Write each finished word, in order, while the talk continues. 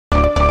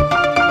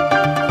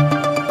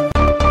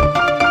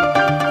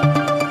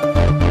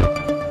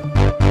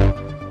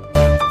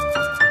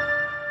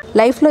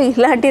లైఫ్లో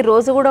ఇలాంటి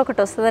రోజు కూడా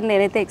ఒకటి వస్తుందని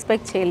నేనైతే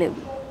ఎక్స్పెక్ట్ చేయలేదు.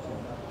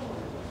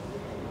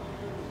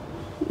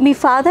 మీ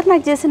ఫాదర్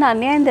నాకు చేసిన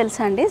అన్యాయం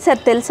తెలుసా అండి?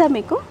 సార్ తెలుసా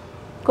మీకు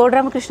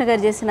కోటరామకృష్ణ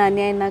గారు చేసిన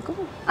అన్యాయం? నాకు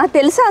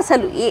తెలుసా?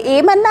 అసలు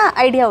ఏమన్నా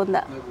ఐడియా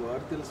ఉందా?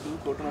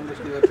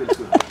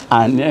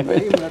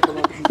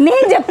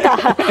 నేను చెప్తా,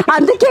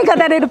 అందుకే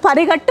కదా నేను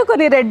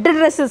పరిగట్టుకొని రెడ్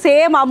డ్రెస్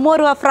సేమ్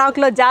అమ్మోరు ఆ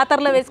ఫ్రాక్లో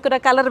జాతరలో వేసుకున్న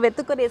కలర్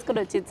వెతుక్కొని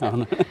వేసుకుని వచ్చింది సార్.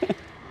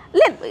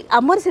 లేదు,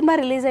 అమ్మోరు సినిమా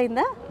రిలీజ్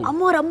అయిందా,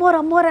 అమ్మోరు అమ్మోరు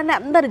అమ్మోరు అని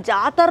అందరు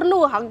జాతరలు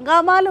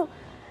హంగామాలు.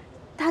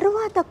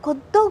 తర్వాత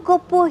కొద్ది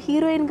గొప్ప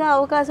హీరోయిన్గా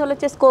అవకాశాలు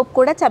వచ్చే స్కోప్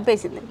కూడా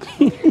చంపేసింది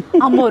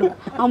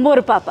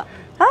అమ్మోరు పాప.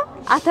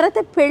 ఆ తర్వాత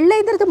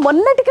పెళ్ళైన తర్వాత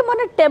మొన్నటికి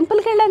మొన్న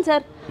టెంపుల్కి వెళ్ళాను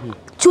సార్,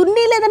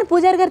 చున్నీ లేదని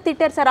పూజారి గారు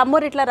తిట్టారు సార్,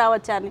 అమ్మోరు ఇట్లా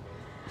రావచ్చా అని.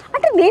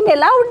 అంటే నేను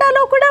ఎలా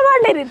ఉండాలో కూడా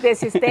వాళ్ళే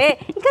నిర్దేశిస్తే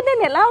ఇంకా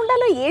నేను ఎలా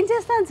ఉండాలో ఏం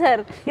చేస్తాను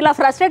సార్, ఇలా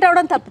ఫ్రస్ట్రేట్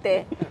అవ్వడం తప్పితే.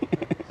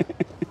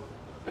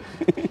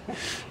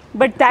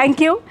 బట్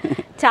థ్యాంక్ యూ,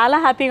 చాలా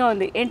హ్యాపీగా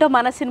ఉంది. ఏంటో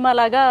మన సినిమా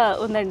లాగా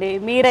ఉందండి.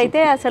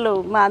 మీరైతే అసలు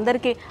మా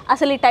అందరికీ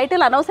అసలు ఈ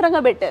టైటిల్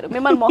అనవసరంగా పెట్టారు.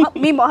 మిమ్మల్ని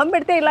మీ మొహం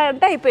పెడితే ఇలా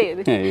అంటే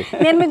అయిపోయేది.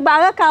 నేను మీకు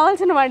బాగా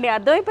కావాల్సిన వాడిని,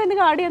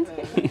 అర్థమైపోయిందిగా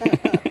ఆడియన్స్కి.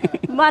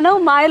 మనం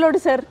మాయలోడు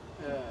సార్,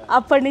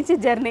 అప్పటి నుంచి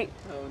జర్నీ.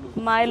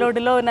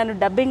 మాయలోడులో నన్ను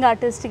డబ్బింగ్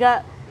ఆర్టిస్ట్గా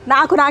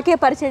నాకే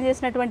పరిచయం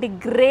చేసినటువంటి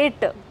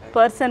గ్రేట్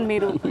పర్సన్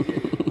మీరు.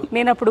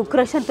 నేను అప్పుడు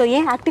ఉక్రోషన్తో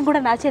యాక్టింగ్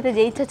కూడా నా చేత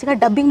చేయించచ్చుగా,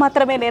 డబ్బింగ్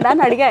మాత్రమే నేనా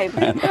అని అడిగాను.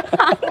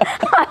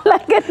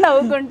 అలాగే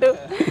నవ్వుకుంటూ.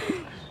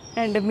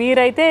 అండ్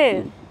మీరైతే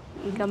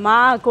ఇంకా మా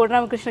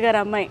కోటరామకృష్ణ గారి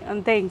అమ్మాయి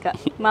అంతే, ఇంకా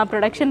మా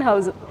ప్రొడక్షన్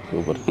హౌస్.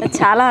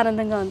 చాలా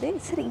ఆనందంగా ఉంది.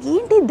 సరే,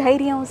 ఏంటి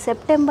ధైర్యం?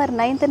 September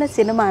 9th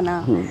సినిమానా?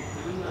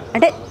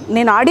 అంటే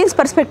నేను ఆడియన్స్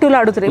పర్స్పెక్టివ్లో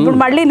అడుగుతున్నాను. ఇప్పుడు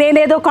మళ్ళీ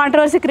నేనేదో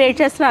కాంట్రవర్సీ క్రియేట్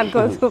చేస్తున్నాను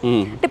అనుకోవచ్చు.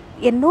 అంటే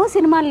ఎన్నో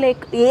సినిమాలు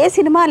ఏ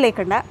సినిమా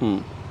లేకుండా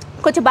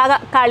కొంచెం బాగా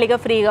ఖాళీగా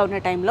ఫ్రీగా ఉన్న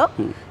టైంలో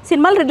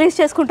సినిమాలు రిలీజ్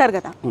చేసుకుంటారు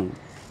కదా.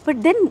 బట్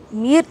దెన్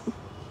మీరు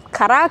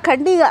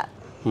ఖరాఖండిగా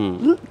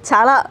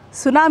చాలా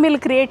సునామీలు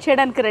క్రియేట్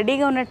చేయడానికి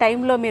రెడీగా ఉన్న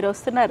టైంలో మీరు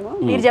వస్తున్నారు.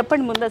 మీరు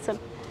చెప్పండి ముందు. అసలు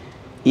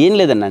ఏం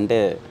లేదండి, అంటే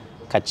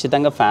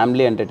ఖచ్చితంగా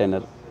ఫ్యామిలీ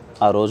ఎంటర్టైనర్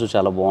ఆ రోజు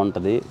చాలా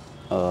బాగుంటుంది.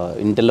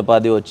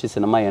 ఇంటిల్లిపాది వచ్చి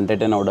సినిమా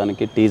ఎంటర్టైన్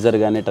అవ్వడానికి టీజర్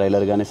కానీ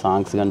ట్రైలర్ కానీ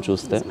సాంగ్స్ కానీ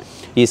చూస్తే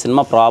ఈ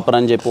సినిమా ప్రాపర్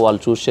అని చెప్పి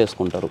వాళ్ళు చూస్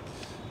చేసుకుంటారు.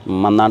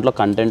 మన దాంట్లో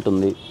కంటెంట్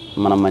ఉంది,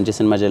 మనం మంచి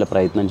సినిమా చేయాలి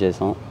ప్రయత్నం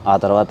చేసాం. ఆ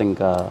తర్వాత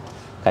ఇంకా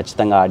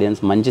ఖచ్చితంగా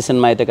ఆడియన్స్ మంచి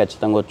సినిమా అయితే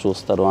ఖచ్చితంగా వచ్చి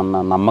చూస్తారు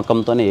అన్న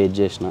నమ్మకంతోనే ఏది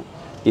చేసిన.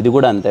 ఇది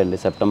కూడా అంతే అండి.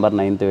 September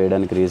 9th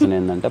వేయడానికి రీజన్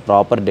ఏంటంటే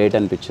ప్రాపర్ డేట్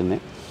అనిపించింది.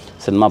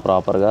 సినిమా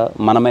ప్రాపర్గా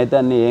మనమైతే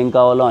అన్ని ఏం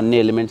కావాలో అన్ని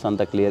ఎలిమెంట్స్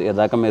అంతా క్లియర్.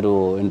 ఇదాకా మీరు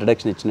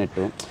ఇంట్రడక్షన్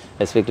ఇచ్చినట్టు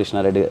ఎస్వి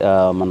కృష్ణారెడ్డి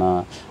మన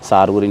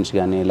సార్ గురించి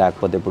కానీ,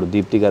 లేకపోతే ఇప్పుడు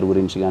దీప్తి గారి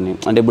గురించి కానీ,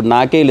 అంటే ఇప్పుడు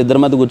నాకే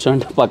వీళ్ళిద్దరి మధ్య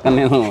కూర్చోంటే పక్కన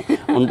నేను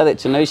ఉంటుంది,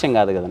 చిన్న విషయం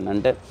కాదు కదండి.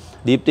 అంటే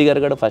దీప్తి గారు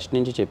కూడా ఫస్ట్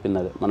నుంచి చెప్పింది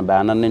అదే, మన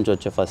బ్యానర్ నుంచి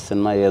వచ్చే ఫస్ట్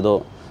సినిమా ఏదో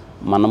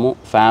మనము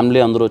ఫ్యామిలీ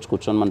అందరూ వచ్చి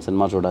కూర్చొని మన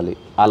సినిమా చూడాలి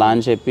అలా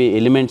అని చెప్పి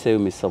ఎలిమెంట్స్ ఏవి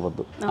మిస్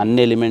అవ్వద్దు.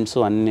 అన్ని ఎలిమెంట్స్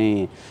అన్నీ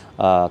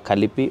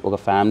కలిపి ఒక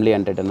ఫ్యామిలీ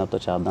ఎంటర్టైనర్తో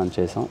చేద్దాం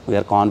చేసాం.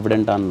 We are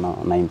confident on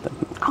 9th.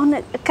 అవును,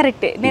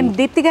 కరెక్టే. నేను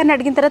దీప్తి గారిని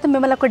అడిగిన తర్వాత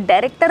మిమ్మల్ని ఒక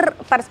డైరెక్టర్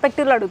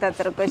పర్స్పెక్టివ్లో అడుగుతాను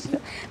సార్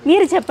క్వశ్చన్.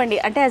 మీరు చెప్పండి,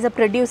 అంటే యాజ్ అ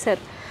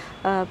ప్రొడ్యూసర్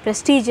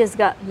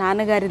ప్రెస్టీజియస్గా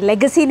నాన్నగారి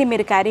లెగసీని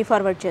మీరు క్యారీ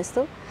ఫార్వర్డ్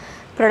చేస్తూ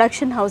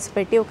ప్రొడక్షన్ హౌస్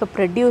పెట్టి ఒక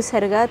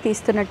ప్రొడ్యూసర్గా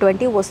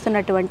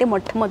వస్తున్నటువంటి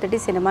మొట్టమొదటి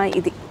సినిమా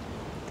ఇది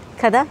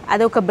కదా.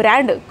 అదొక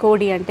బ్రాండ్,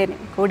 కోడి అంటేనే,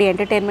 కోడి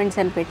ఎంటర్టైన్మెంట్స్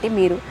అని పెట్టి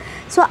మీరు.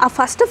 సో ఆ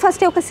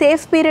ఫస్ట్ ఒక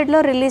సేఫ్ పీరియడ్లో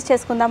రిలీజ్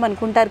చేసుకుందాం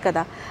అనుకుంటారు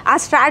కదా, ఆ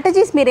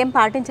స్ట్రాటజీస్ మీరేం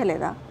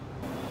పాటించలేదా?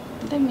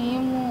 అంటే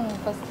మేము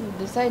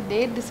ఫస్ట్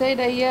డేట్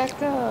డిసైడ్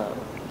అయ్యాక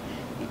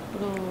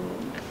ఇప్పుడు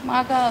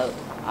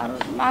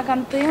మాకు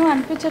అంతేం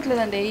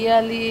అనిపించట్లేదండి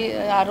వేయాలి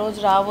ఆ రోజు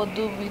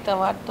రావద్దు మిగతా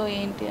వాటితో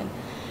ఏంటి అని.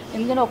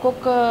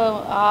 ఎందుకంటే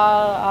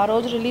ఆ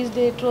రోజు రిలీజ్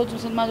డేట్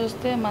రోజు సినిమా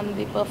చూస్తే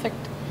మనది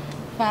పర్ఫెక్ట్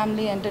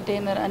ఫ్యామిలీ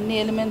ఎంటర్టైనర్, అన్ని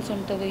ఎలిమెంట్స్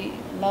ఉంటుంది.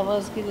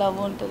 లవర్స్కి లవ్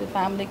ఉంటుంది,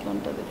 ఫ్యామిలీకి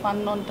ఉంటుంది, ఫన్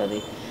ఉంటుంది.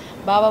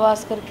 బాబా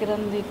భాస్కర్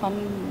కిరణ్ది ఫన్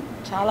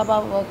చాలా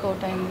బాగా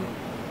వర్కౌట్ అయింది.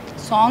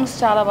 సాంగ్స్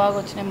చాలా బాగా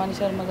వచ్చినాయి మణి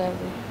శర్మ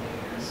గారిది.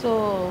 సో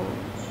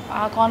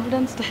ఆ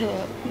కాన్ఫిడెన్స్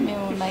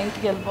మేము 9th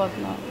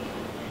వెళ్ళిపోతున్నాం.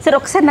 సరే,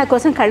 ఒకసారి నా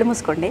కోసం కళ్ళు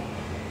మూసుకోండి.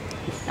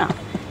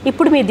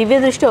 ఇప్పుడు మీ దివ్య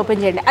దృష్టి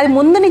ఓపెన్ చేయండి. అది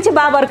ముందు నుంచి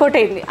బాగా వర్కౌట్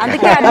అయింది,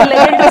 అందుకే అన్ని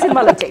లెజెండరీ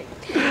సినిమాలు వచ్చాయి.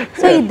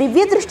 సో ఈ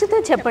దివ్య దృష్టితో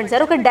చెప్పండి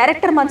సార్, ఒక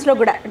డైరెక్టర్ మనసులో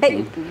కూడా, అంటే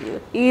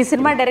ఈ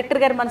సినిమా డైరెక్టర్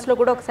గారి మనసులో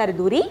కూడా ఒకసారి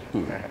దూరి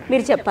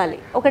మీరు చెప్పాలి.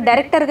 ఒక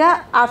డైరెక్టర్గా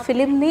ఆ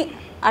ఫిలింని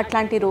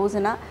అట్లాంటి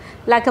రోజున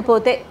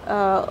లేకపోతే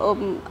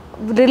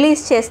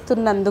రిలీజ్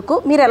చేస్తున్నందుకు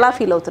మీరు ఎలా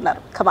ఫీల్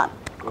అవుతున్నారు? కమాన్,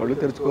 కళ్ళు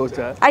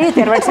తెరుచుకోవచ్చా? అయ్యో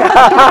తెరవచ్చు సార్.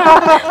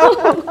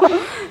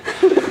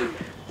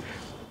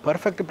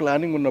 పర్ఫెక్ట్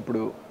ప్లానింగ్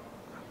ఉన్నప్పుడు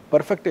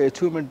పర్ఫెక్ట్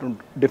అచీవ్మెంట్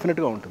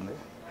డెఫినెట్గా ఉంటుంది.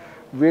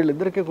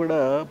 వీళ్ళిద్దరికీ కూడా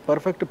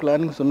పర్ఫెక్ట్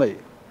ప్లానింగ్స్ ఉన్నాయి.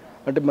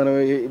 అంటే మనం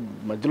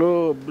మధ్యలో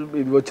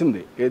ఇది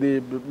వచ్చింది, ఏది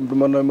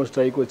మొన్నేమో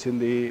స్ట్రైక్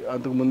వచ్చింది,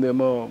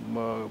 అంతకుముందేమో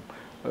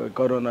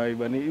కరోనా,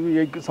 ఇవన్నీ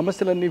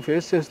సమస్యలన్నీ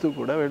ఫేస్ చేస్తూ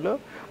కూడా వీళ్ళు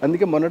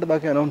అందుకే మొన్నటి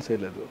దాకా అనౌన్స్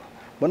చేయలేదు.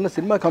 మొన్న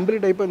సినిమా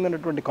కంప్లీట్ అయిపోయింది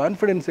అన్నటువంటి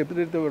కాన్ఫిడెన్స్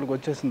ఎప్పుడైతే వీళ్ళకి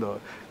వచ్చేసిందో,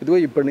 ఇదిగో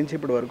ఇప్పటి నుంచి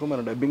ఇప్పటి వరకు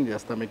మనం డబ్బింగ్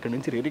చేస్తాం, ఇక్కడి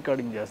నుంచి రీ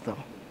రికార్డింగ్ చేస్తాం.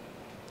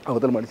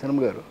 అవతల మణి శర్మ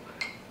గారు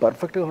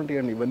పర్ఫెక్ట్గా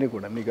ఉంటాయండి ఇవన్నీ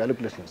కూడా నీ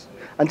క్యాలిక్యులేషన్స్.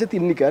 అంచేత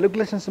ఇన్ని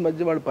క్యాలిక్యులేషన్స్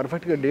మధ్య వాళ్ళు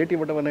పర్ఫెక్ట్గా డేట్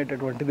ఇవ్వడం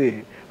అనేటటువంటిది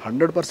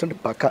 100%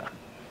 పక్కా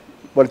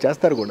వాళ్ళు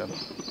చేస్తారు కూడా.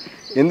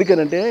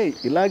 ఎందుకనంటే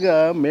ఇలాగా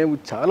మేము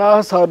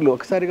చాలాసార్లు,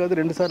 ఒకసారి కాదు,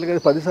 2 సార్లు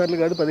కాదు, 10 సార్లు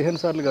కాదు, 15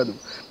 సార్లు కాదు,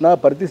 నా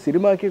ప్రతి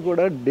సినిమాకి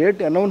కూడా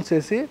డేట్ అనౌన్స్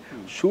చేసి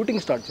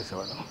షూటింగ్ స్టార్ట్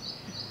చేసేవాళ్ళం.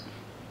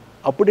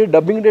 అప్పుడే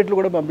డబ్బింగ్ డేట్లు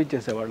కూడా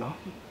పంపించేసేవాళ్ళం.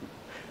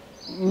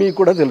 మీకు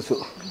కూడా తెలుసు.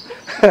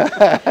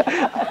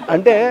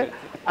 అంటే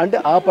అంటే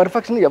ఆ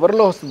పర్ఫెక్షన్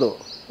ఎవరిలో వస్తుందో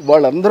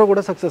వాళ్ళందరూ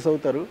కూడా సక్సెస్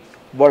అవుతారు.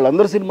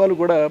 వాళ్ళందరూ సినిమాలు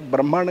కూడా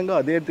బ్రహ్మాండంగా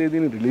అదే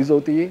తేదీని రిలీజ్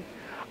అవుతాయి,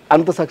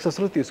 అంత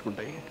సక్సెస్లో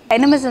తీసుకుంటాయి.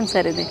 డైనమిజం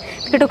సార్ ఇది.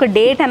 ఇక్కడ ఒక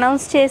డేట్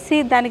అనౌన్స్ చేసి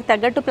దానికి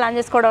తగ్గట్టు ప్లాన్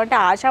చేసుకోవడం అంటే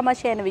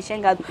ఆషామాషి అయిన విషయం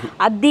కాదు.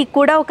 అది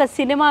కూడా ఒక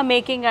సినిమా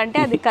మేకింగ్ అంటే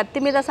అది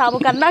కత్తి మీద సాము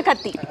కన్నా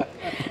కత్తి.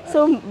 సో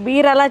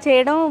మీరు అలా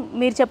చేయడం,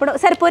 మీరు చెప్పడం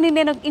సరిపోని.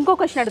 నేను ఇంకో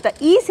క్వశ్చన్ అడుగుతా.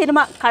 ఈ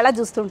సినిమా కళ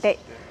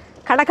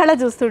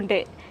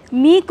చూస్తుంటే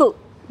మీకు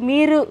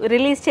మీరు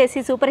రిలీజ్ చేసి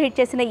సూపర్ హిట్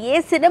చేసిన ఏ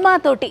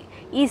సినిమాతోటి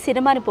ఈ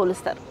సినిమాని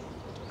పోలుస్తారు?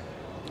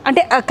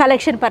 అంటే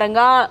కలెక్షన్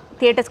పరంగా,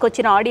 థియేటర్స్కి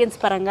వచ్చిన ఆడియన్స్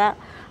పరంగా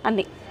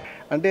అన్నీ.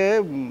 అంటే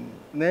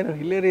నేను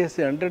హిలేరియస్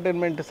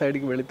ఎంటర్టైన్మెంట్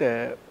సైడ్కి వెళితే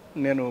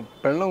నేను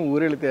పెళ్ళం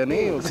ఊరెళితే అని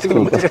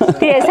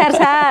చేశారు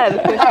సార్.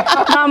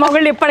 మా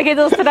మొగుళ్ళు ఇప్పటికే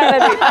చూస్తున్నారు.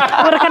 అది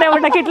ఊరకనే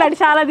ఉండకి ఇట్లాంటి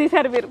చాలా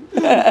తీశారు మీరు,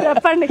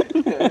 చెప్పండి.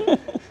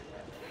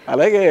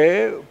 అలాగే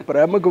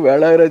ప్రేమకు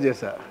వేళాయిరా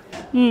చేశా,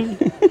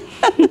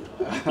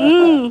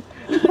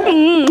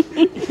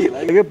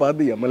 ఇలాగే పాత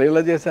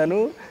ఎమ్మెల్యేలా చేశాను,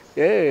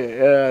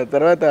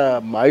 తర్వాత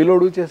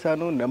మాయిలోడు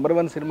చేశాను, నెంబర్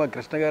 1 సినిమా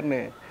కృష్ణ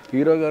గారిని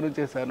హీరోగాను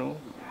చేశాను,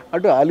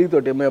 అటు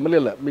ఆలీతోటి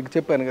ఎమ్మెల్యేలా మీకు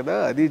చెప్పాను కదా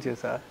అది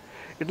చేశా.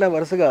 ఇట్లా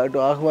వరుసగా అటు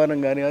ఆహ్వానం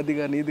కానీ అది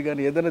కానీ ఇది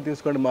కానీ ఏదైనా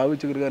తీసుకోండి, మావి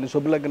చిగురు కానీ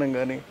శుభలగ్నం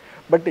కానీ,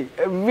 బట్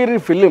ఎవ్రీ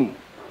ఫిలిం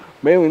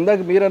మేము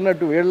ఇందాక మీరు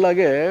అన్నట్టు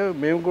వీళ్ళలాగే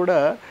మేము కూడా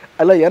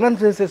అలా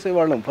అనౌన్స్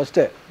చేసేసేవాళ్ళం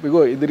ఫస్టే.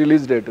 ఇగో ఇది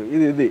రిలీజ్ డేటు,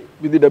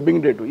 ఇది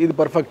డబ్బింగ్ డేటు, ఇది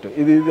పర్ఫెక్ట్,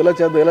 ఇది ఇలా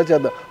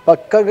చేద్దాం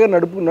పక్కగా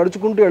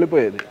నడుచుకుంటూ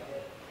వెళ్ళిపోయేది.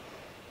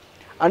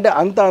 అంటే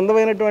అంత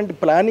అందమైనటువంటి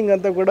ప్లానింగ్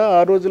అంతా కూడా ఆ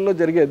రోజుల్లో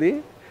జరిగేది.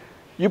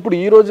 ఇప్పుడు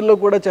ఈ రోజుల్లో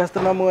కూడా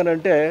చేస్తున్నాము అని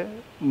అంటే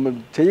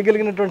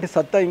చేయగలిగినటువంటి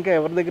సత్తా ఇంకా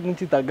ఎవరి దగ్గర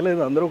నుంచి తగ్గలేదు.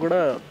 అందరూ కూడా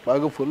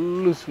బాగా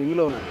ఫుల్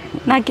స్వింగ్లో ఉన్నారు.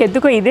 నాకు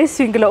ఎందుకో ఇదే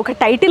స్వింగ్లో ఒక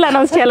టైటిల్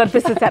అనౌన్స్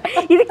చేయాలనిపిస్తుంది సార్.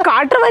 ఇది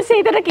కాంట్రవర్సీ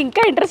అయితే నాకు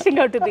ఇంకా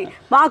ఇంట్రెస్టింగ్ ఉంటుంది.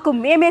 మాకు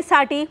మేమే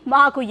సాటి,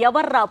 మాకు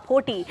ఎవర్రా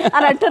పోటీ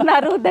అని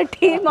అంటున్నారు. ద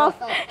టీమ్ ఆఫ్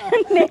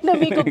నేను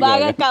మీకు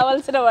బాగా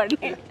కావాల్సిన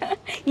వాడిని.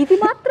 ఇది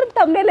మాత్రం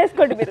తమ్నేల్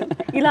వేసుకోండి మీరు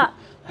ఇలా.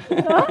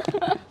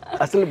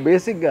 అసలు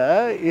బేసిక్గా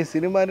ఈ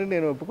సినిమాని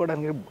నేను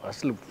ఒప్పుకోవడానికి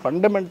అసలు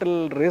ఫండమెంటల్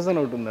రీజన్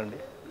ఒకటి ఉందండి.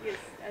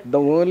 ద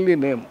ఓన్లీ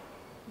నేమ్,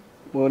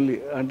 ఓన్లీ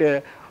అంటే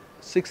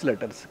 6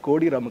 letters,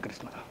 కోడి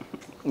రామకృష్ణ.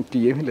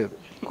 ఇంకేమీ లేదు.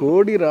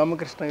 కోడి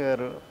రామకృష్ణ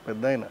గారు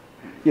పెద్ద ఆయన,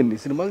 ఎన్ని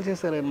సినిమాలు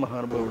చేశారు ఆయన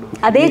మహానుభావుడు.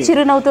 అదే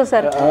చిరునవ్వుతో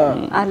సార్,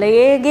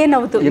 అలాగే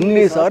నవ్వుతూ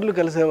ఎన్నిసార్లు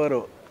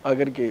కలిసేవారు.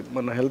 ఆఖరికి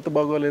మన హెల్త్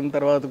బాగోలేని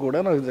తర్వాత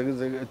కూడా నాకు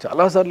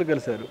చాలాసార్లు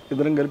కలిశారు.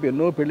 ఇద్దరం కలిపి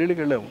ఎన్నో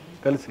పెళ్ళిళ్ళకి వెళ్ళాము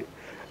కలిసి.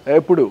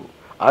 ఎప్పుడు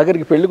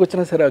ఆఖరికి పెళ్ళికి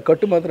వచ్చినా సరే ఆ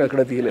కట్టు మాత్రం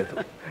ఎక్కడ తీయలేదు,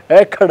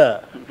 ఎక్కడ.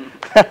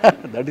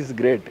 That is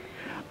great.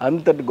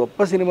 అంతటి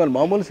గొప్ప సినిమాలు,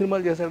 మామూలు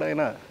సినిమాలు చేశాడు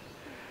ఆయన.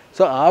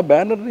 సో ఆ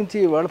బ్యానర్ నుంచి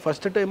వాళ్ళు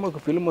ఫస్ట్ టైం ఒక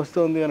ఫిల్మ్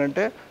వస్తుంది అని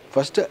అంటే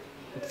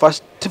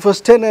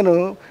ఫస్టే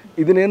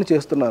ఇది నేను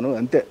చేస్తున్నాను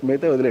అంతే,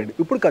 మిగతా వదిలేయండి,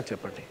 ఇప్పుడు కథ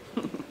చెప్పండి.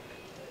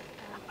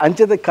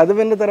 అంచేత కథ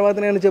విన్న తర్వాత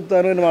నేను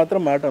చెప్తాను అని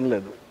మాత్రం మాట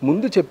అనలేదు.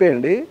 ముందు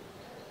చెప్పేయండి,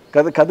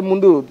 కథ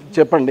ముందు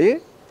చెప్పండి,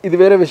 ఇది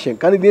వేరే విషయం,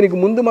 కానీ దీనికి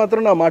ముందు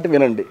మాత్రం నా మాట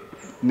వినండి.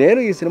 నేను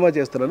ఈ సినిమా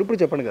చేస్తున్నాను ఇప్పుడు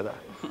చెప్పండి కదా.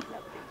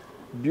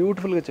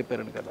 బ్యూటిఫుల్గా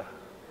చెప్పారండి కదా,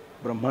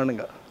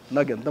 బ్రహ్మాండంగా.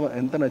 నాకు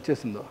ఎంత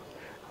నచ్చేసిందో.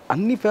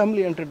 అన్ని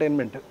family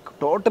entertainment,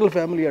 total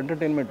family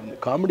entertainment ఉంది.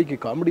 కామెడీకి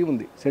కామెడీ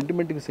ఉంది,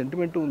 సెంటిమెంట్కి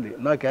సెంటిమెంట్ ఉంది,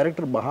 నా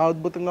క్యారెక్టర్ మహా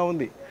అద్భుతంగా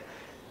ఉంది.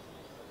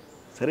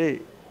 సరే,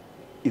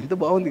 ఇంత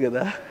బాగుంది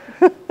కదా,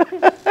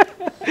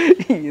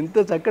 ఇంత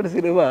చక్కటి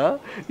సినిమా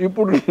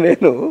ఇప్పుడు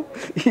నేను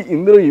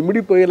ఇందులో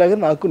ఇమిడిపోయేలాగా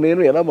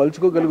నేను ఎలా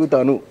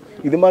మలుచుకోగలుగుతాను,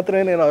 ఇది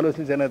మాత్రమే నేను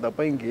ఆలోచించానే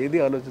తప్ప ఇంకేది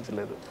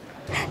ఆలోచించలేదు.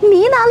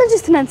 నేను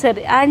ఆలోచిస్తున్నాను సార్.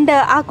 అండ్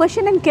ఆ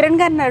క్వశ్చన్ నేను కిరణ్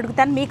గారిని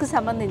అడుగుతాను మీకు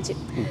సంబంధించి.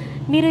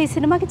 మీరు ఈ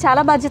సినిమాకి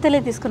చాలా బాధ్యతలే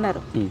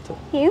తీసుకున్నారు.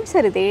 ఏం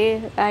సార్ ఇది?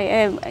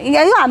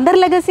 అయ్యో, అందరి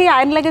లెగసీ,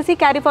 ఆయన లెగసీ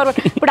క్యారీ ఫార్వర్డ్.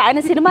 ఇప్పుడు ఆయన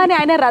సినిమాని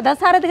ఆయన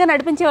రథసారథిగా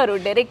నడిపించేవారు.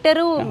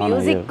 డైరెక్టరు,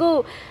 మ్యూజిక్,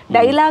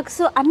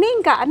 డైలాగ్స్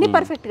అన్నీ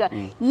పర్ఫెక్ట్గా.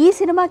 ఈ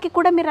సినిమాకి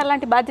కూడా మీరు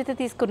అలాంటి బాధ్యత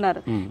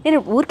తీసుకున్నారు. నేను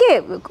ఊరికే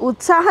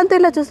ఉత్సాహంతో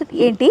ఇలా చూస్తుంటే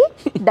ఏంటి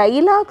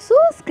డైలాగ్స్,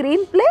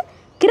 స్క్రీన్ ప్లే,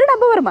 కిరణ్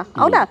అబ్బవరమ,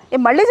 అవునా?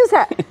 మళ్ళీ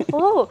చూసా. ఓ,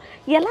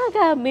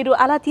 ఎలాగా మీరు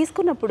అలా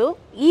తీసుకున్నప్పుడు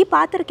ఈ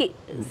పాత్రకి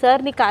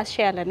సార్ని కాస్ట్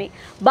చేయాలని,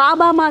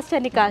 బాబా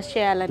మాస్టర్ని కాస్ట్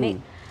చేయాలని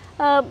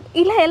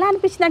ఇలా ఎలా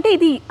అనిపించింది? అంటే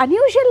ఇది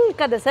అన్యూజువల్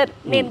కదా సార్.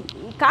 నేను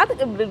కాదు,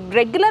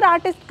 రెగ్యులర్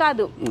ఆర్టిస్ట్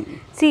కాదు.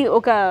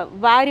 ఒక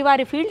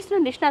వారి ఫీల్డ్స్లో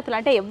నిష్ణాతులు,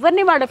 అంటే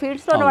ఎవరిని వాళ్ళ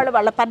ఫీల్డ్స్లో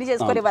వాళ్ళ పని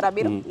చేసుకునేవారా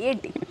మీరు?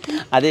 ఏంటి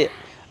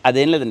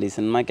అదేం లేదండి, ఈ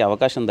సినిమాకి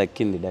అవకాశం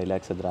దక్కింది,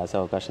 డైలాగ్స్ అది రాసే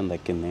అవకాశం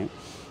దక్కింది.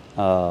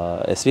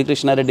 ఎస్వి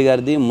కృష్ణారెడ్డి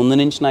గారిది ముందు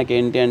నుంచి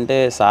నాకేంటి అంటే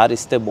సార్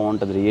ఇస్తే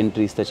బాగుంటుంది,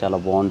 రీఎంట్రీ ఇస్తే చాలా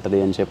బాగుంటుంది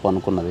అని చెప్పి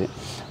అనుకున్నది.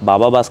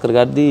 బాబా భాస్కర్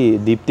గారిది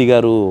దీప్తి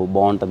గారు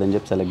బాగుంటుంది అని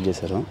చెప్పి సెలెక్ట్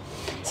చేశారు.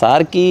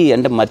 సార్కి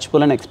అంటే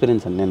మర్చిపోలేని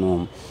ఎక్స్పీరియన్స్ అండి. నేను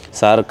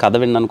సార్ కథ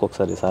వినడానికి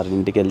ఒకసారి సార్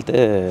ఇంటికి వెళ్తే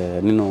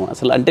నేను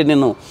అసలు అంటే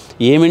నేను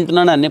ఏం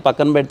వింటున్నాను అన్నీ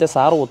పక్కన పెడితే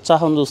సార్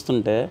ఉత్సాహం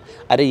చూస్తుంటే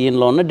అరే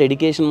ఈయనలో ఉన్న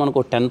డెడికేషన్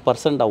మనకు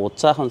 10% ఆ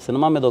ఉత్సాహం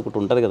సినిమా మీద ఒకటి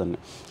ఉంటుంది కదండి.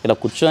 ఇలా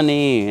కూర్చొని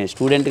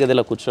స్టూడెంట్ కదా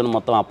ఇలా కూర్చొని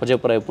మొత్తం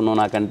అప్పచెప్పరు అయిపో నువ్వు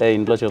నాకంటే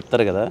ఇంట్లో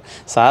చెప్తారు కదా.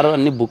 సార్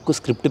అన్ని బుక్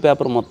స్క్రిప్ట్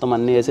పేపర్ మొత్తం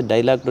అన్నీ వేసి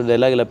డైలాగ్ టు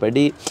డైలాగ్ ఇలా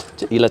పెట్టి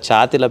ఇలా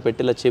ఛాతి ఇలా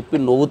పెట్టి ఇలా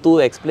చెప్పి నవ్వుతూ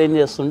ఎక్స్ప్లెయిన్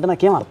చేస్తుంటే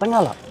నాకేం అర్థం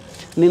కాల.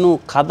 నేను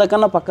కథ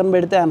కన్నా పక్కన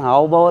పెడితే ఆయన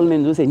హావభావాలు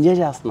నేను చూసి ఎంజాయ్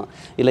చేస్తున్నాను.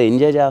 ఇలా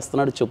ఎంజాయ్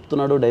చేస్తున్నాడు,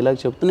 చెప్తున్నాడు, డైలాగ్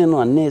చెప్తూ నేను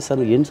అన్నీ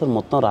వేసాను. ఏంటి సార్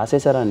మొత్తం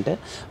రాసేసారా అంటే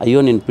అయ్యో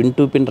నేను పిన్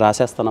టు పిన్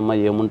రాసేస్తానమ్మా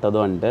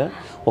ఏముంటుందో అంటే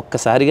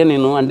ఒక్కసారిగా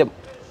నేను అంటే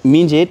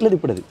మేము చేయట్లేదు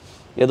ఇప్పుడు అది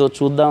ఏదో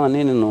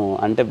చూద్దామని నేను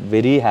అంటే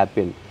వెరీ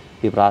హ్యాపీ అండి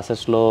ఈ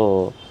ప్రాసెస్లో.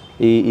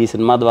 ఈ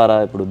సినిమా ద్వారా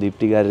ఇప్పుడు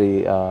దీప్తి గారి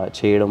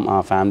చేయడం ఆ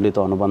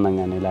ఫ్యామిలీతో అనుబంధం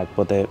కానీ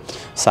లేకపోతే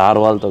సార్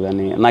వాళ్ళతో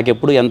కానీ నాకు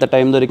ఎప్పుడు ఎంత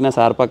టైం దొరికినా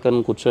సార్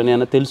పక్కన కూర్చొని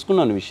అని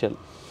తెలుసుకున్నాను విషయాలు.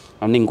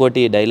 అండ్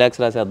ఇంకోటి డైలాగ్స్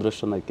రాసే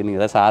అదృష్టం దక్కింది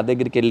కదా. సార్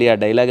దగ్గరికి వెళ్ళి ఆ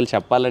డైలాగులు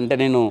చెప్పాలంటే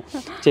నేను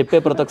చెప్పే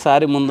ప్రతి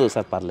ఒక్కసారి ముందు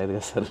సార్ పర్లేదు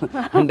కదా సార్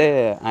అంటే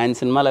ఆయన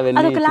సినిమాలు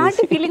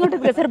అవన్నీ ఫీలింగ్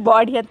ఉంటుంది కదా సార్,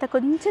 బాడీ అంతా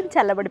కొంచెం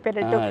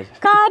చల్లబడిపోయినట్టు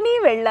కానీ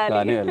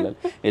వెళ్ళాలి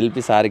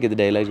వెళ్ళి సార్కి ఇది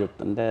డైలాగ్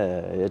చెప్తుంటే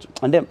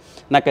అంటే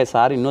నాకు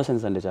సార్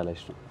ఇన్నోసెన్స్ అంటే చాలా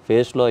ఇష్టం.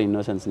 ఫేస్లో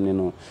ఇన్నోసెన్స్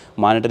నేను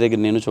మానిటర్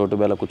దగ్గర నేను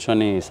చోటుబేల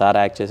కూర్చొని సార్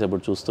యాక్ట్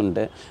చేసేప్పుడు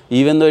చూస్తుంటే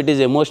even though it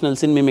is emotional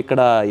scene మేము ఇక్కడ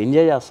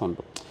ఎంజాయ్ చేస్తూ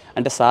ఉంటాం.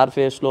 అంటే సార్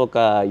ఫేస్లో ఒక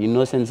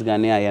ఇన్నోసెన్స్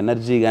కానీ ఆ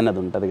ఎనర్జీ కానీ అది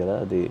ఉంటుంది కదా,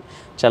 అది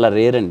చాలా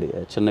రేర్ అండి,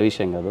 చిన్న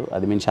విషయం కాదు.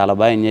 అది మేము చాలా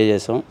బాగా ఎంజాయ్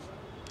చేసాం.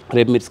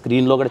 రేపు మీరు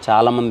స్క్రీన్లో కూడా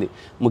చాలామంది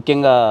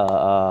ముఖ్యంగా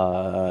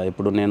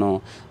ఇప్పుడు నేను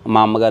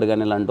మా అమ్మగారు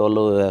కానీ ఇలాంటి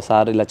వాళ్ళు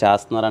సార్ ఇలా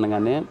చేస్తున్నారు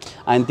అనగానే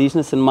ఆయన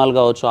తీసిన సినిమాలు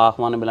కావచ్చు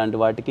ఆహ్వానం ఇలాంటి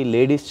వాటికి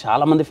లేడీస్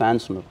చాలామంది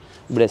ఫ్యాన్స్ ఉన్నారు.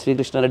 ఇప్పుడు ఎస్వి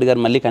కృష్ణారెడ్డి గారు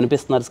మళ్ళీ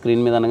కనిపిస్తున్నారు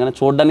స్క్రీన్ మీద అనగానే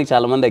చూడడానికి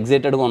చాలామంది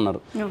ఎగ్జైటెడ్గా ఉన్నారు.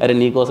 అరే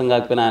నీ కోసం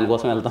కాకపోయినా ఆయన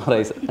కోసం వెళ్తాం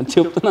రైస్ అని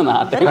చెప్తున్నాను.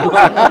 ఆ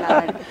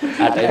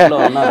టైప్లో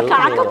ఉన్నారు.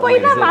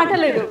 కాకపోయినా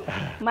మాటలేదు,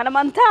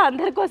 మనమంతా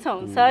అందరి కోసం,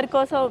 సార్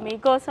కోసం,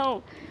 మీకోసం,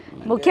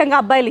 ముఖ్యంగా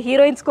అబ్బాయిలు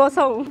హీరోయిన్స్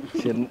కోసం.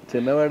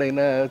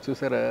 చిన్నవాడైనా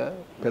చూసారా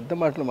పెద్ద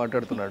మాటలు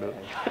మాట్లాడుతున్నాడు.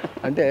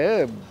 అంటే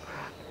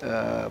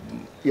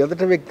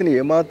ఎదట వ్యక్తిని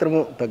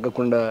ఏమాత్రము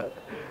తగ్గకుండా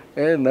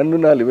నన్ను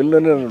నా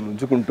లెవెల్లోనే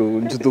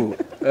ఉంచుతూ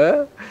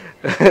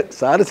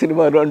సార్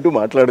సినిమాలు అంటూ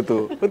మాట్లాడుతూ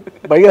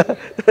పైగా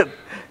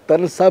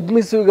తను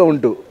సబ్మిసివ్గా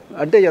ఉంటూ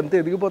అంటే ఎంత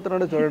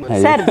ఎదిగిపోతున్నాడో చూడండి.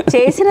 సార్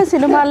చేసిన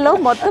సినిమాల్లో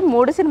మొత్తం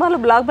 3 సినిమాలు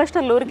బ్లాక్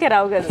బస్టర్లు ఊరికే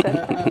రావు కదా సార్.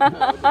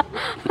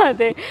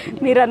 అదే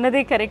మీరు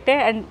అన్నది కరెక్టే.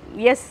 And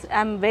yes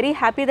I'm very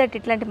happy that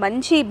ఇట్లాంటి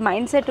మంచి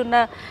మైండ్ సెట్ ఉన్న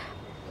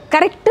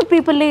కరెక్ట్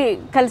పీపుల్ని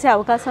కలిసే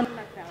అవకాశం.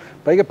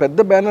 పైగా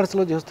పెద్ద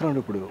బ్యానర్స్లో చేస్తున్నాడు.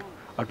 ఇప్పుడు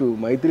అటు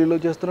మైత్రిలో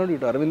చేస్తున్నాడు,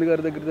 ఇటు అరవింద్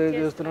గారి దగ్గర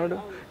చేస్తున్నాడు,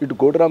 ఇటు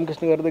కోటి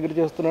రామకృష్ణ గారి దగ్గర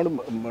చేస్తున్నాడు.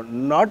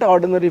 నాట్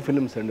ఆర్డినరీ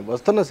ఫిల్మ్స్ అండి.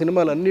 వస్తున్న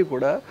సినిమాలు అన్నీ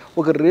కూడా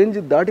ఒక రేంజ్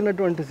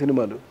దాటినటువంటి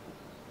సినిమాలు.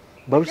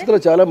 భవిష్యత్తులో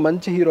చాలా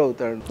మంచి హీరో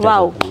అవుతాడు.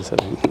 Wow,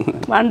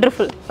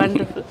 wonderful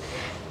wonderful,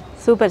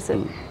 super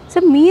sir. So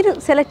మీరు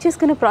సెలెక్ట్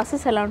చేసుకునే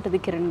ప్రాసెస్ ఎలా ఉంటుంది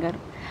కిరణ్ గారు?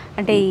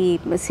 అంటే ఈ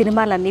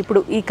సినిమాలన్నీ ఇప్పుడు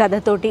ఈ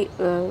కథతోటి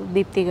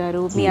దీప్తి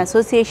గారు మీ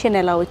అసోసియేషన్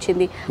ఎలా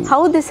వచ్చింది? How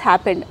this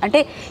happened? అంటే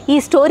ఈ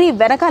స్టోరీ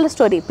వెనకాల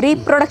స్టోరీ ప్రీ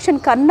ప్రొడక్షన్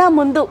కన్నా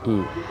ముందు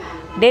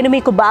నేను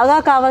మీకు బాగా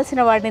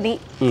కావాల్సిన వాటిని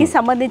కి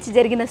సంబంధించి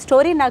జరిగిన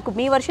స్టోరీ నాకు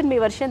మీ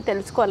వర్షన్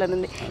తెలుసుకోవాలని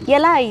ఉంది.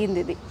 ఎలా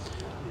అయ్యింది ఇది?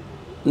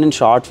 నేను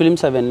షార్ట్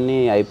ఫిల్మ్స్ అవన్నీ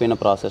అయిపోయిన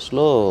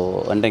ప్రాసెస్లో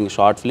అంటే ఇంక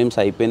షార్ట్ ఫిల్మ్స్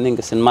అయిపోయింది,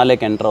 ఇంకా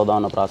సినిమాలోకి ఎంటర్ అవుదాం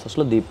అన్న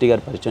ప్రాసెస్లో దీప్తి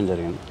గారి పరిచయం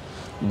జరిగింది.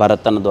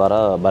 భరత్ అన్న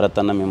ద్వారా భరత్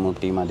అన్న మేము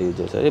టీమ్ అది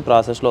చేశారు. ఈ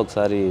ప్రాసెస్లో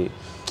ఒకసారి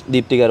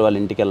దీప్తి గారు వాళ్ళ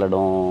ఇంటికి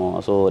వెళ్ళడం.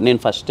 సో నేను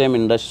ఫస్ట్ టైం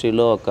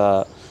ఇండస్ట్రీలో ఒక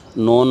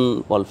నోన్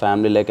వాళ్ళ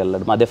ఫ్యామిలీలోకి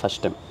వెళ్ళడం అదే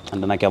ఫస్ట్ టైం.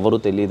 అంటే నాకు ఎవరూ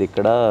తెలియదు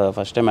ఇక్కడ.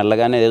 ఫస్ట్ టైం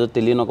వెళ్ళగానే ఏదో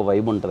తెలియని ఒక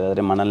వైబ్ ఉంటుంది.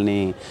 అదే మనల్ని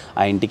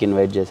ఆ ఇంటికి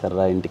ఇన్వైట్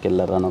చేశారా, ఇంటికి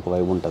వెళ్ళారా అని ఒక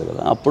వైబ్ ఉంటుంది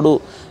కదా. అప్పుడు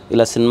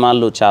ఇలా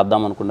సినిమాలు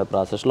చేద్దాం అనుకునే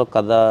ప్రాసెస్లో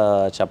కథ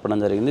చెప్పడం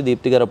జరిగింది.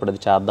 దీప్తి గారు అప్పుడు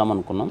అది చేద్దాం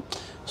అనుకున్నాం.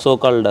 సో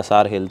కాల్డ్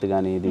సార్ హెల్త్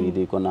కానీ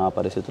ఇది కొన్ని ఆ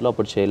పరిస్థితుల్లో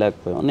అప్పుడు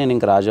చేయలేకపోయాం. నేను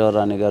ఇంక రాజావారి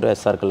రాణి గారు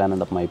ఎస్ఆర్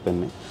కళ్యాణమండపం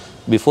అయిపోయింది.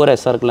 బిఫోర్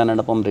ఎస్ఆర్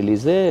కళ్యాణమండపం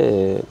రిలీజే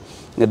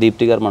ఇంకా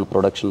దీప్తి గారు మన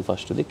ప్రొడక్షన్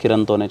ఫస్ట్ది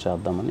కిరణ్తోనే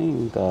చేద్దామని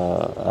ఇంకా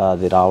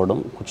అది రావడం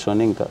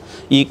కూర్చొని ఇంకా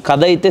ఈ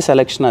కథ అయితే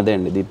సెలెక్షన్ అదే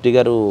అండి. దీప్తి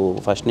గారు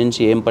ఫస్ట్ నుంచి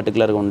ఏం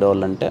పర్టికులర్గా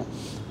ఉండేవాళ్ళంటే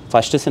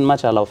ఫస్ట్ సినిమా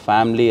చాలా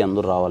ఫ్యామిలీ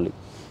అందరూ రావాలి,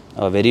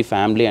 వెరీ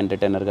ఫ్యామిలీ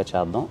ఎంటర్టైనర్గా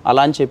చేద్దాం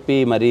అలా అని చెప్పి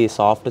మరి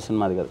సాఫ్ట్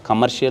సినిమా అది కాదు,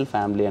 కమర్షియల్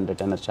ఫ్యామిలీ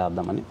ఎంటర్టైనర్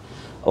చేద్దామని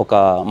ఒక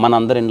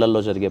మనందరి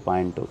ఇళ్లలో జరిగే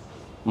పాయింట్,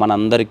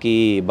 మనందరికీ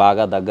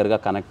బాగా దగ్గరగా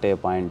కనెక్ట్ అయ్యే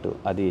పాయింట్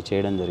అది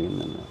చేయడం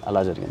జరిగిందండి.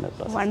 అలా జరిగింది.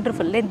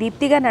 వండర్ఫుల్. నేను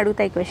దీప్తి గారిని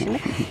అడుగుతాయి క్వశ్చన్.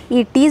 ఈ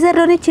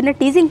టీజర్లోనే చిన్న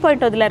టీజింగ్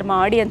పాయింట్ వదిలారు మా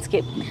ఆడియన్స్కి.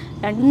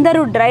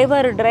 అందరూ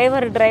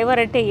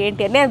డ్రైవర్ అంటే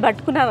ఏంటి అని నేను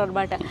పట్టుకున్నాను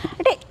అనమాట.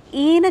 అంటే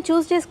ఈయన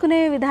చూస్ చేసుకునే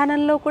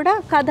విధానంలో కూడా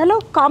కథలో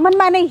కామన్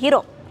మ్యానే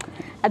హీరో.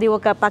 అది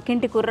ఒక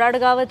పక్కింటి కుర్రాడు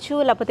కావచ్చు,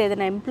 లేకపోతే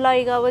ఏదైనా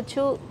ఎంప్లాయీ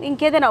కావచ్చు,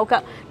 ఇంకేదైనా ఒక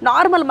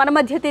నార్మల్ మన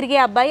మధ్య తిరిగే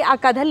అబ్బాయి ఆ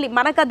కథల్ని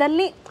మన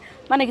కథల్ని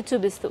మనకి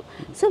చూపిస్తూ.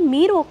 సో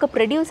మీరు ఒక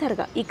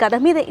ప్రొడ్యూసర్గా ఈ కథ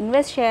మీద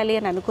ఇన్వెస్ట్ చేయాలి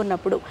అని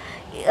అనుకున్నప్పుడు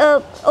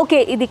ఓకే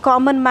ఇది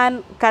కామన్ మ్యాన్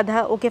కథ,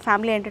 ఓకే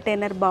ఫ్యామిలీ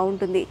ఎంటర్టైనర్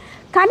బాగుంటుంది,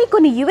 కానీ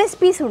కొన్ని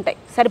యూఎస్పీస్ ఉంటాయి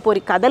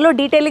సరిపోరి కథలో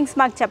డీటెయిలింగ్స్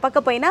మాకు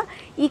చెప్పకపోయినా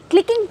ఈ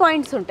క్లికింగ్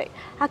పాయింట్స్ ఉంటాయి.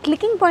 ఆ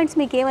క్లికింగ్ పాయింట్స్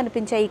మీకు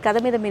ఏమనిపించాయి ఈ కథ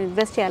మీద మీరు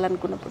ఇన్వెస్ట్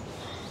చేయాలనుకున్నప్పుడు?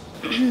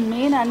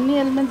 మెయిన్ అన్ని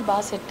ఎలిమెంట్స్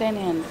బాగా సెట్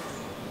అయినాయండి.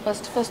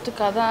 ఫస్ట్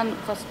కథ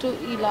ఫస్ట్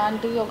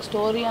ఇలాంటివి ఒక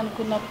స్టోరీ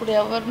అనుకున్నప్పుడు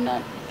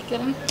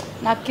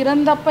నాకు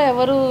కిరణ్ తప్ప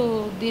ఎవరు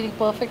దీనికి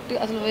పర్ఫెక్ట్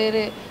అసలు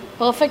వేరే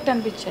పర్ఫెక్ట్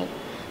అనిపించారు.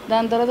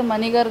 దాని తర్వాత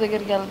మణి గారి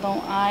దగ్గరికి వెళ్తాం.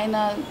 ఆయన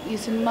ఈ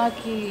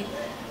సినిమాకి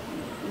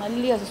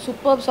మళ్ళీ అసలు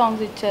సూపర్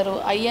సాంగ్స్ ఇచ్చారు.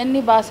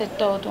 అవన్నీ బాగా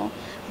సెట్ అవుతాం.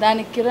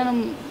 దానికి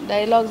కిరణ్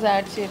డైలాగ్స్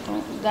యాడ్ చేయటం,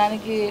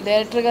 దానికి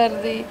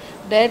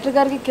డైరెక్టర్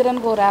గారికి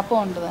కిరణ్కి ఓ ర్యాపో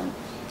ఉంటుందండి.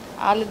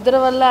 వాళ్ళిద్దరి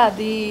వల్ల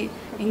అది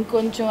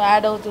ఇంకొంచెం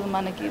యాడ్ అవుతుంది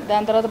మనకి.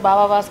 దాని తర్వాత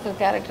బాబా భాస్కర్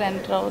క్యారెక్టర్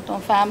ఎంటర్ అవటం,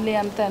 ఫ్యామిలీ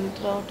అంతా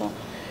ఎంటర్ అవటం,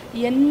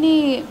 ఇవన్నీ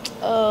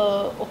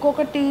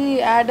ఒక్కొక్కటి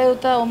యాడ్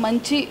అవుతా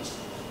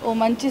ఓ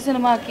మంచి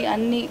సినిమాకి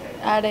అన్నీ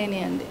యాడ్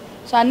అయినాయండి.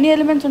 సో అన్ని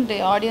ఎలిమెంట్స్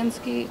ఉంటాయి.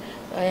 ఆడియన్స్కి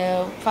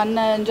ఫన్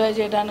ఎంజాయ్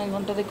చేయడానికి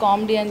ఉంటుంది,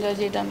 కామెడీ ఎంజాయ్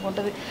చేయడానికి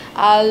ఉంటుంది,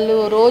 వాళ్ళు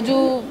రోజు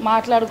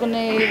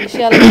మాట్లాడుకునే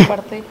విషయాలు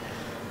పడతాయి,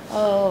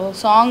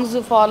 సాంగ్స్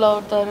ఫాలో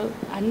అవుతారు,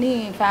 అన్నీ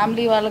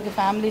వాళ్ళకి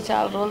ఫ్యామిలీ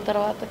చాలా రోజుల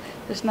తర్వాత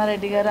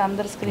కృష్ణారెడ్డి గారు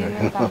అందరు స్క్రీన్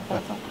మీద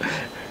కనపడతాం.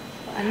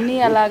 అన్నీ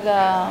అలాగా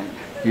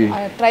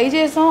ట్రై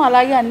చేసాం,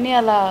 అలాగే అన్నీ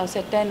అలా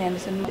సెట్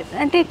అయినాయండి సినిమా.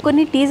 అంటే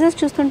కొన్ని టీజర్స్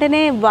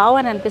చూస్తుంటేనే వావ్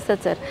అని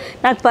అనిపిస్తుంది సార్.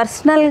 నాకు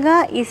పర్సనల్గా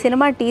ఈ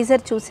సినిమా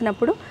టీజర్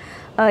చూసినప్పుడు,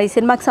 ఈ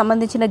సినిమాకి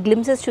సంబంధించిన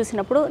గ్లిమ్సెస్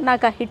చూసినప్పుడు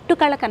నాకు ఆ హిట్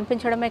కళ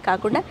కనిపించడమే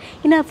కాకుండా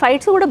ఈయన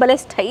ఫైట్స్ కూడా భలే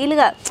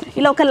స్టైల్గా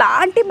ఇలా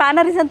ఒకలాంటి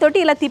మేనరిజం తోటి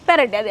ఇలా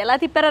తిప్పారండి. అది ఎలా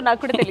తిప్పారో నాకు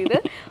కూడా తెలియదు.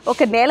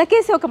 ఒక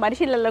నేలకేసి ఒక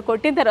మనిషి ఇలా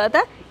కొట్టిన తర్వాత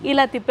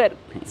ఇలా తిప్పారు.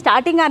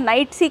 స్టార్టింగ్ ఆ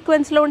నైట్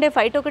సీక్వెన్స్లో ఉండే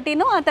ఫైట్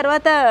ఒకటిను, ఆ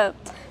తర్వాత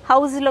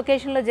హౌస్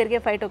లొకేషన్లో జరిగే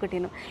ఫైట్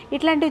ఒకటిను,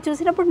 ఇట్లాంటివి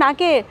చూసినప్పుడు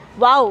నాకే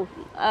వావ్,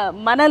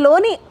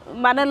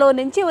 మనలో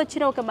నుంచి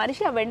వచ్చిన ఒక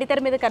మనిషి ఆ వెండి తెర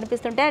మీద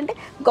కనిపిస్తుంటే అంటే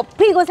గొప్ప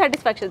ego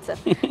satisfaction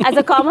sir as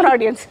a common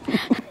audience.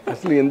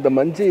 అసలు ఇంత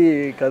మంచి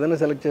కథను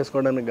సెలెక్ట్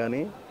చేసుకోవడానికి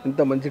కానీ,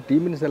 ఇంత మంచి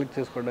టీంని సెలెక్ట్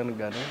చేసుకోవడానికి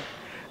కానీ,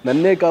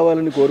 నన్నే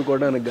కావాలని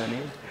కోరుకోవడానికి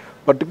కానీ,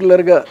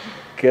 పర్టికులర్గా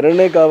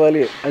కిరణే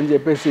కావాలి అని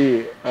చెప్పేసి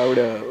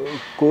ఆవిడ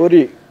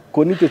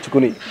కొని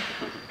తెచ్చుకుని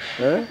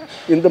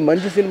ఇంత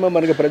మంచి సినిమా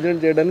మనకి ప్రజెంట్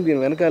చేయడానికి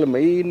దీని వెనకాల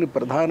మెయిన్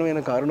ప్రధానమైన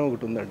కారణం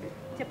ఒకటి ఉందండి.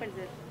 చెప్పండి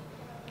సార్.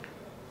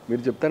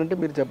 మీరు చెప్తారంటే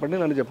మీరు చెప్పండి,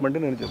 నన్ను చెప్పంటే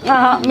నేను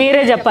చెప్తాను.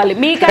 మీరే చెప్పాలి,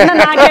 మీకన్నా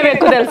నాకే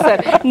ఎక్కువ తెలుసు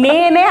సార్.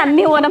 నేనే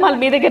అన్ని ఓనమాలు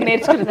మీ దగ్గర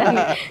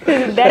నేర్చుకున్నాను,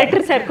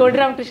 డైరెక్టర్ సార్ కోడి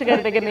రామకృష్ణ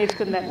గారి దగ్గర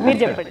నేర్చుకున్నాను. మీరు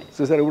చెప్పండి.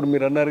 సార్ ఇప్పుడు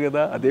మీరు అన్నారు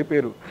కదా, అదే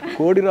పేరు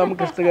కోడి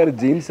రామకృష్ణ గారి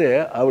జీన్సే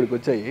ఆవిడకి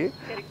వచ్చాయి.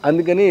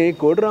 అందుకని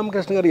కోడి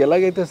రామకృష్ణ గారు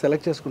ఎలాగైతే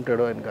సెలెక్ట్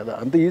చేసుకుంటాడో ఆయన కదా,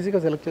 అంత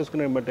ఈజీగా సెలెక్ట్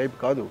చేసుకునే టైప్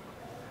కాదు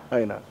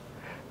ఆయన.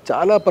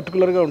 చాలా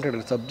పర్టికులర్గా ఉంటాడు.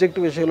 సబ్జెక్ట్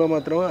విషయంలో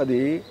మాత్రం అది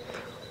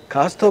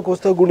కాస్త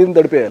కోస్తా గుడిని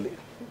తడిపేయాలి.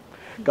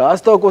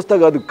 కాస్త కోస్తా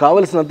కాదు,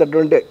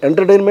 కావలసినంతటువంటి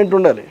ఎంటర్టైన్మెంట్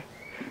ఉండాలి,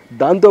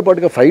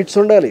 దాంతోపాటుగా ఫైట్స్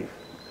ఉండాలి.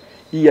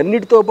 ఈ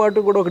అన్నిటితో పాటు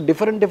కూడా ఒక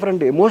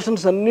డిఫరెంట్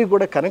ఎమోషన్స్ అన్నీ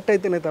కూడా కనెక్ట్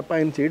అయితేనే తప్ప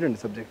ఆయన చేయడండి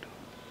సబ్జెక్ట్.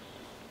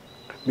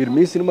 మీరు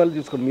మీ సినిమాలు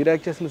చూసుకోండి, మీరు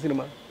యాక్ట్ చేసిన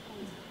సినిమా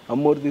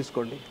అమ్మోరు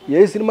తీసుకోండి,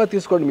 ఏ సినిమా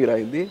తీసుకోండి, మీరు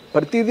అయింది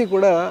ప్రతిదీ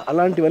కూడా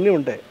అలాంటివన్నీ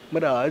ఉంటాయి.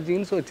 మరి ఆ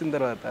జీన్స్ వచ్చిన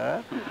తర్వాత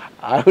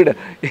ఆవిడ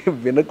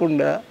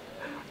వినకుండా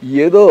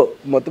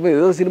మొత్తం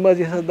ఏదో సినిమా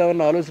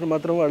చేసేద్దామన్న ఆలోచన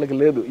మాత్రం వాళ్ళకి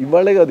లేదు.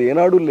 ఇవాళే కాదు,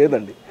 ఏనాడు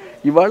లేదండి.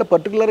 ఇవాళ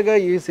పర్టికులర్గా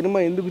ఈ సినిమా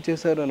ఎందుకు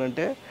చేశారు అని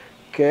అంటే,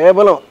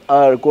 కేవలం ఆ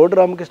కోటి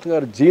రామకృష్ణ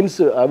గారు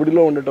జీన్స్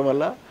ఆవిడిలో ఉండటం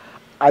వల్ల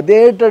అదే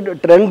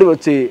ట్రెండ్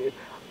వచ్చి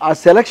ఆ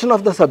సెలెక్షన్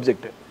ఆఫ్ ద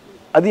సబ్జెక్ట్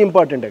అది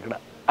ఇంపార్టెంట్. అక్కడ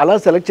అలా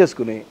సెలెక్ట్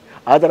చేసుకుని,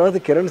 ఆ తర్వాత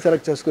కిరణ్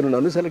సెలెక్ట్ చేసుకుని,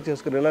 నన్ను సెలెక్ట్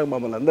చేసుకుని, ఇలా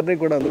మమ్మల్ని అందరినీ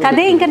కూడా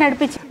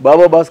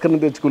బాబా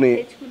భాస్కర్ని తెచ్చుకుని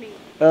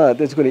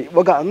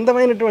ఒక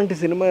అందమైనటువంటి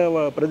సినిమా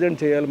ప్రజెంట్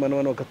చేయాలి మనం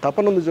అని ఒక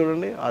తపన ఉంది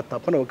చూడండి. ఆ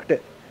తపన ఒకటే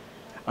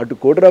అటు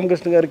కోటి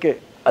రామకృష్ణ గారికే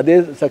అదే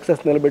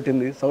సక్సెస్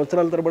నిలబెట్టింది.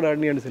 సంవత్సరాల తరబడి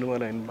ఆడినాయండి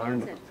సినిమాలు ఆయన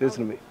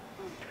చేసినవి.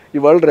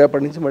 ఇవాళ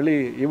రేపటి నుంచి మళ్ళీ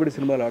ఈవిడి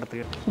సినిమాలు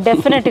ఆడతాయి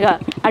డెఫినెట్గా.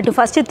 అటు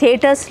ఫస్ట్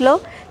థియేటర్స్లో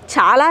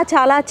చాలా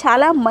చాలా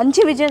చాలా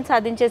మంచి విజయం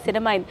సాధించే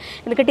సినిమా ఇది.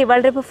 ఎందుకంటే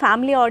ఇవాళ రేపు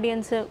ఫ్యామిలీ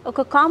ఆడియన్స్,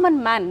 ఒక కామన్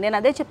మ్యాన్, నేను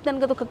అదే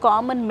చెప్తాను కదా, ఒక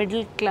కామన్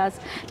మిడిల్ క్లాస్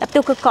లేకపోతే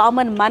ఒక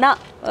కామన్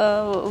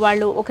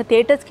వాళ్ళు ఒక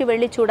థియేటర్స్కి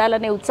వెళ్ళి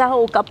చూడాలనే ఉత్సాహం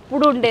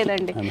ఒకప్పుడు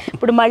ఉండేదండి.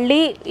 ఇప్పుడు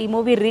మళ్ళీ ఈ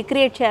మూవీ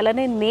రీక్రియేట్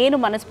చేయాలని నేను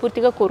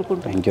మనస్ఫూర్తిగా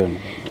కోరుకుంటున్నాను.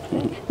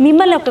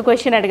 మిమ్మల్ని ఒక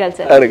క్వశ్చన్ అడగాలి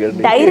సార్.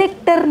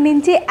 డైరెక్టర్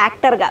నుంచి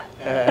యాక్టర్గా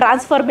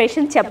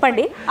ట్రాన్స్ఫర్మేషన్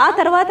చెప్పండి, ఆ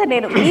తర్వాత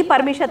నేను ఈ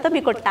పర్మిషన్తో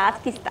మీకు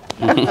టాస్క్ ఇస్తాను,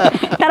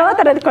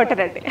 తర్వాత అది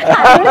కొట్టరండి.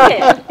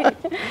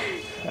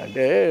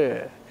 అంటే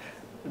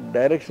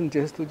డైరెక్షన్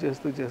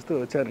చేస్తూ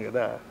వచ్చాను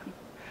కదా,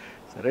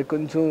 సరే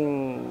కొంచెం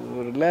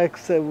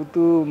రిలాక్స్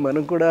అవుతూ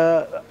మనం కూడా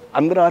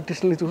అందరు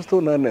ఆర్టిస్టులని చూస్తూ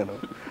ఉన్నాను నేను.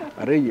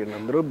 అరే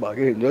వీళ్ళందరూ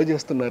బాగా ఎంజాయ్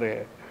చేస్తున్నారే,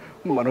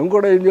 మనం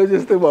కూడా ఎంజాయ్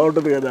చేస్తే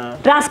బాగుంటుంది కదా.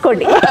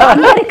 రాసుకోండి,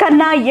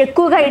 అందరికన్నా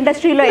ఎక్కువగా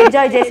ఇండస్ట్రీలో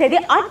ఎంజాయ్ చేసేది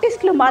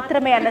ఆర్టిస్టులు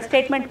మాత్రమే అన్న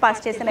స్టేట్మెంట్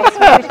పాస్ చేసిన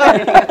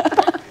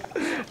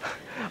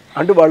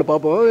అంటే వాళ్ళు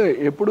పాపం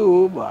ఎప్పుడు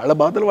వాళ్ళ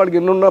బాధలు వాళ్ళకి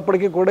ఎన్ని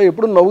ఉన్నప్పటికీ కూడా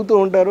ఎప్పుడు నవ్వుతూ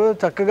ఉంటారు,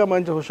 చక్కగా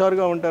మంచి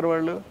హుషారుగా ఉంటారు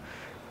వాళ్ళు.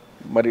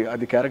 మరి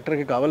అది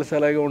క్యారెక్టర్కి కావలసి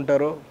అలాగే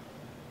ఉంటారో,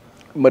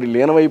 మరి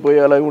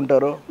లీనమైపోయేలాగా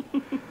ఉంటారో,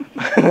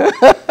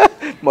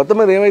 మొత్తం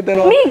మీద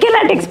ఏమైతారో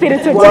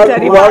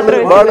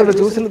వాళ్ళని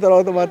చూసిన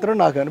తర్వాత మాత్రం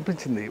నాకు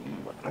అనిపించింది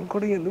మనం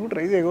కూడా ఎందుకు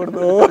ట్రై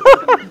చేయకూడదు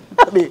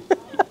అని.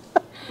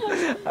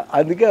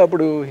 అందుకే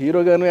అప్పుడు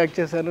హీరోగాను యాక్ట్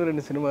చేశాను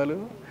 2 సినిమాలు.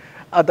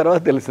 ఆ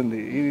తర్వాత తెలిసింది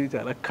ఇది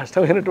చాలా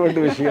కష్టమైనటువంటి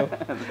విషయం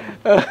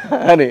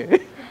అని.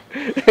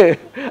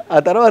 ఆ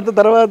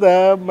తర్వాత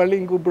మళ్ళీ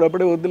ఇప్పుడు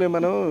అప్పుడే వద్దులే,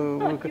 మనం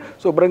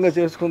శుభ్రంగా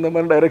చేసుకుందాం,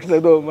 మన డైరెక్షన్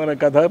ఏదో మన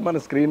కథ, మన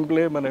స్క్రీన్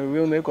ప్లే, మన ఇవి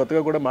ఉన్నాయి,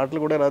 కొత్తగా కూడా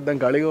మాటలు కూడా రాద్దాం,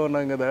 ఖాళీగా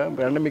ఉన్నాం కదా,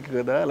 పాండమిక్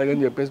కదా,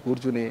 అలాగని చెప్పేసి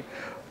కూర్చుని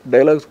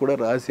డైలాగ్స్ కూడా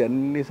రాసి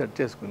అన్నీ సెట్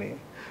చేసుకుని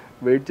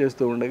వెయిట్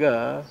చేస్తూ ఉండగా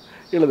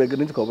వీళ్ళ దగ్గర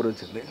నుంచి కబురు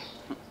వచ్చింది,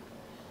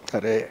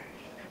 సరే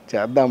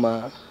చేద్దామా,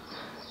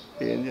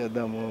 ఏం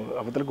చేద్దాము,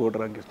 అవతల కోట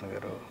రామకృష్ణ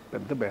గారు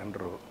పెద్ద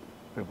బ్యానరు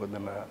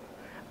రేపొద్దున్న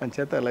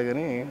అంచేత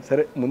అలాగని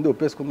సరే ముందు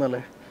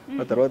ఒప్పేసుకుందాంలే,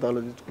 ఆ తర్వాత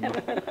ఆలోచించుకుందాం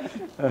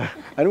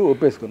అని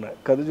ఒప్పేసుకున్నా.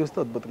 కథ చూస్తే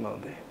అద్భుతంగా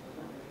ఉంది.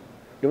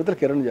 యువతలు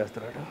కిరణ్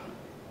చేస్తున్నాడు.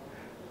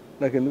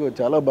 నాకు ఎందుకో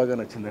చాలా బాగా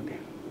నచ్చిందండి,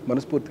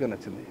 మనస్ఫూర్తిగా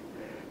నచ్చింది.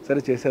 సరే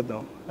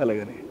చేసేద్దాం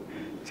అలాగని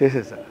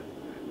చేసేసా.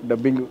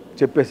 డబ్బింగ్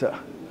చెప్పేసా,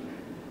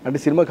 అంటే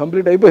సినిమా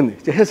కంప్లీట్ అయిపోయింది,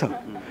 చేసేసాం.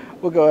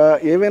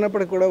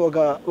 ఏమైనప్పటికీ కూడా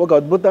ఒక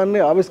అద్భుతాన్ని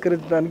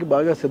ఆవిష్కరించడానికి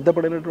బాగా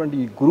సిద్ధపడినటువంటి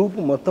ఈ గ్రూప్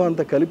మొత్తం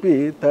అంతా కలిపి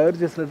తయారు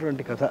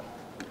చేసినటువంటి కథ,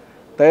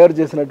 తయారు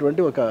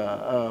చేసినటువంటి ఒక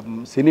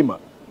సినిమా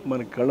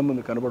మనకి కళ్ళ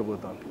ముందు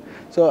కనబడిపోతుంది.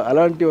 సో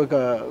అలాంటి ఒక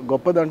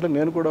గొప్ప దాంట్లో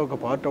నేను కూడా ఒక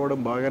పార్ట్ అవ్వడం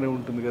బాగానే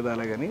ఉంటుంది కదా,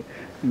 అలాగని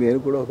నేను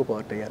కూడా ఒక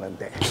పార్ట్ అయ్యాను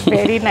అంతే.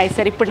 Very nice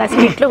sir. ఇప్పుడు నా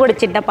స్కిట్లో కూడా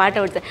చిన్న పాట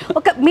అవుతుంది.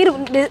 మీరు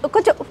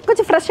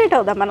కొంచెం ఫ్రస్ట్రేట్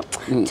అవుదాం, మనం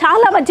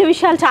చాలా మంచి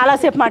విషయాలు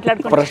చాలాసేపు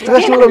మాట్లాడుకుంటాం.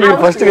 ఫ్రస్ట్రేషన్లో మీరు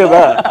ఫస్ట్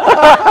కదా,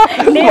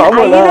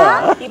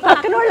 ఈ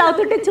పక్కన వాళ్ళు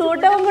అవుతుంటే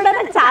చూడడం కూడా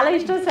నాకు చాలా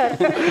ఇష్టం సార్.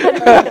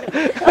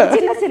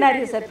 చిన్న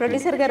సినారియో సార్,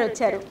 ప్రొడ్యూసర్ గారు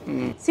వచ్చారు,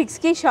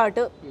 6కి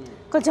షార్ట్,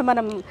 కొంచెం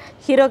మనం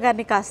హీరో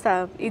గారిని కాస్త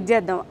ఇది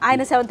చేద్దాం.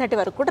 ఆయన 7:30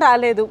 వరకు కూడా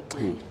రాలేదు.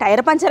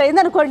 టైర్ పంచర్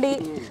అయింది అనుకోండి,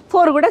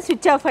 4 కూడా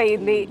స్విచ్ ఆఫ్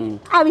అయ్యింది.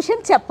 ఆ విషయం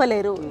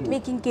చెప్పలేరు,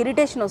 మీకు ఇంక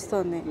ఇరిటేషన్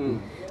వస్తుంది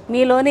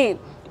మీలోని.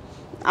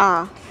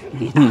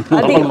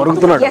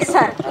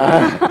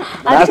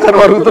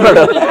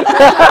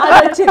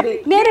 వచ్చింది.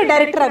 నేనే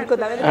డైరెక్టర్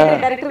అనుకుందాం,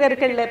 డైరెక్టర్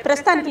గారికి వెళ్ళే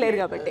ప్రస్తుతానికి లేరు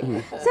కాబట్టి.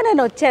 సో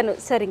నేను వచ్చాను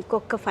సార్,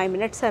 ఇంకొక 5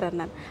 minutes సార్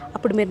అన్నాను.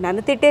 అప్పుడు మీరు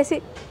నన్ను తిట్టేసి,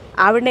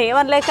 ఆవిడని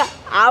ఏమనలేక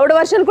ఆవిడ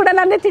వర్షన్ కూడా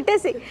నన్నే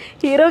తిట్టేసి,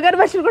 హీరో గారి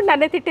వర్షన్ కూడా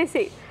నన్నే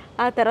తిట్టేసి,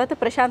 ఆ తర్వాత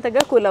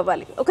ప్రశాంతంగా కూల్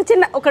అవ్వాలి.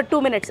 ఒక 2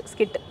 minutes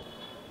స్కిట్.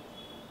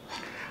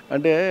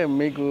 అంటే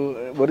మీకు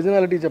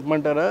ఒరిజినాలిటీ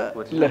చెప్పమంటారా?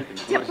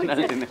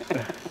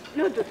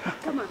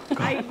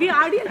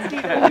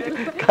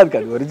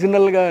 కాదు,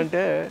 ఒరిజినల్గా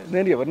అంటే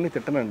నేను ఎవరిని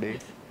తిట్టనండి.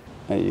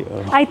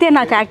 అయితే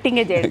నాకు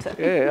యాక్టింగే చేయండి సార్.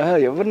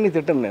 ఎవరిని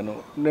తిట్టను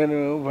నేను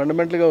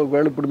ఫండమెంటల్గా.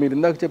 ఒకవేళ ఇప్పుడు మీరు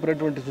ఇందాక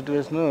చెప్పినటువంటి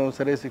సిచ్యువేషన్,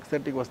 సరే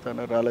 6:30కి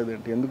వస్తాను,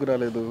 రాలేదేంటి, ఎందుకు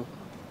రాలేదు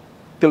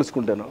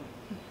తెలుసుకుంటాను.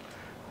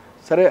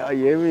 సరే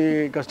ఏమి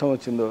కష్టం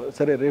వచ్చిందో,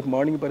 సరే రేపు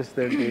మార్నింగ్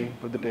పరిస్థితి ఏంటి,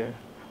 పొద్దుటే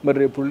మరి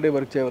రేపు ఫుల్ డే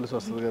వర్క్ చేయవలసి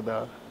వస్తుంది కదా,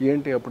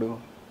 ఏంటి అప్పుడు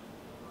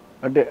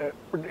అంటే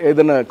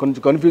ఏదైనా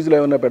కొంచెం కన్ఫ్యూజ్లో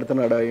ఏమైనా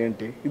పెడుతున్నాడా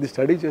ఏంటి, ఇది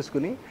స్టడీ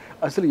చేసుకుని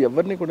అసలు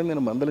ఎవరిని కూడా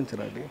నేను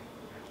మందలించనండి.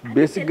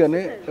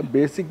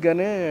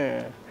 బేసిక్గానే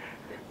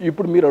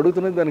ఇప్పుడు మీరు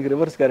అడుగుతున్నది దానికి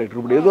రివర్స్ క్యారెక్టర్.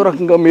 ఇప్పుడు ఏదో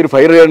రకంగా మీరు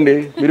ఫైర్ అయ్యండి,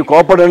 మీరు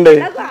కోపడండి,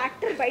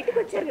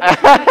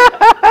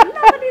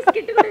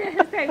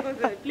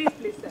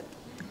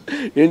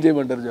 ఏం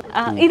చేయమంటారు?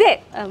 ఇదే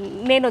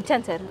నేను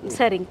వచ్చాను సార్.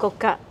 సార్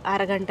ఇంకొక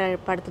అరగంట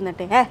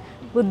పడుతుందంటే,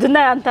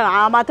 బుద్ధుందా అంత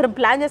ఆ మాత్రం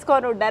ప్లాన్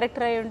చేసుకోవాలి, నువ్వు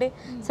డైరెక్టర్ అయ్యండి.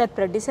 సార్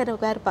ప్రొడ్యూసర్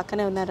గారు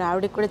పక్కనే ఉన్నారు,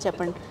 ఆవిడకి కూడా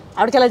చెప్పండి.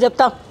 ఆవిడకి ఎలా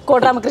చెప్తాం,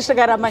 కోట రామకృష్ణ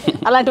గారు అమ్మాయి,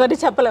 అలాంటివన్నీ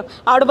చెప్పలేం.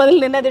 ఆవిడ బదులు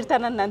నిన్న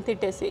తిడతానని నన్ను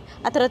తిట్టేసి,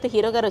 ఆ తర్వాత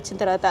హీరో గారు వచ్చిన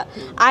తర్వాత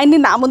ఆయన్ని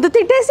నా ముందు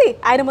తిట్టేసి,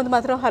 ఆయన ముందు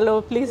మాత్రం హలో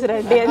ప్లీజ్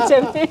రండి అని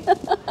చెప్పి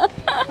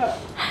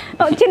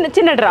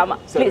చిన్న drama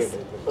please.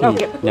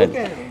 Okay,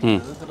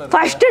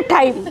 first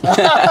time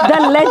the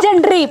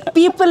legendary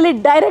people ని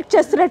డైరెక్ట్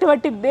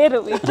చేస్తున్నటువంటి నేను,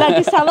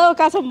 ఇట్లాంటి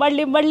సదవకాశం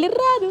మళ్ళీ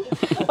రాదు.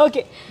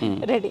 ఓకే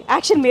రెడీ,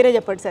 యాక్షన్ మీరే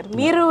చెప్పండి సార్.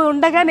 మీరు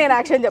ఉండగా నేను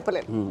యాక్షన్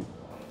చెప్పలేను.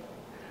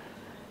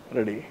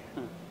 Ready,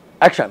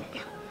 action.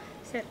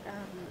 సార్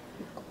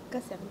ఒక్క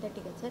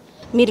 7:30 కదా సార్,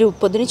 మీరు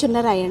పొద్దునుంచి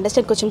ఉన్నారు, ఐ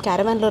అండర్స్టాండ్. కొంచెం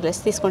క్యారవాన్లో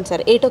రెస్ట్ తీసుకోండి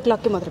సార్. 8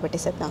 o'clockకి మొదలు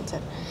పెట్టేసేద్దాం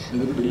సార్.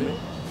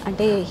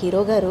 అంటే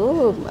హీరో గారు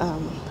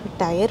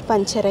టైర్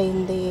పంచర్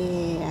అయింది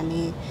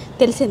అని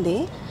తెలిసింది,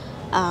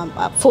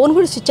 ఫోన్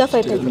కూడా స్విచ్ ఆఫ్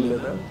అయిపోయింది.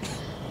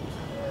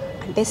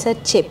 అంటే సార్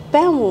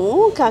చెప్పాము,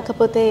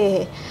 కాకపోతే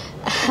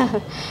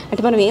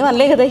అంటే మనం ఏం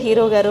అనలే కదా,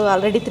 హీరో గారు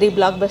ఆల్రెడీ 3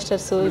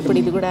 blockbusters, ఇప్పుడు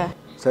ఇది కూడా.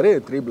 సరే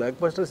 3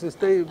 blockbusters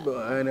ఇస్తే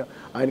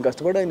ఆయన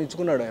కష్టపడి ఆయన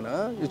ఇచ్చుకున్నాడు, ఆయన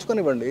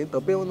ఇచ్చుకొనివ్వండి,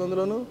 తప్పేముంది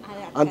అందులోను.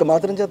 అంత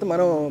మాత్రం చేత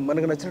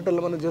మనకు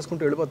నచ్చినట్టు మనం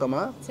చేసుకుంటూ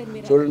వెళ్ళిపోతామా?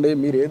 చూడండి,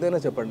 మీరు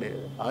ఏదైనా చెప్పండి,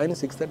 ఆయన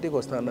 6:30కి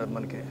వస్తా అన్నారు,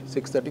 మనకి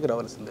 6:30కి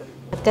రావాల్సిందే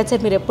కదా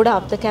సార్. మీరు ఎప్పుడు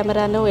ఆఫ్ ద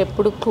కెమెరాను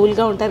ఎప్పుడు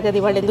కూల్గా ఉంటారు కదా,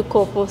 ఇవాళ ఎందుకు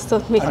కోపం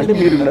వస్తుంది? అంటే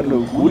మీరు నన్ను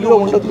కూల్గా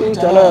ఉండదు,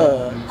 చాలా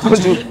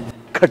కొంచెం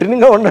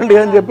కఠినంగా ఉండండి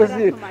అని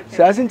చెప్పేసి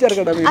శాసించారు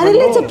కదా.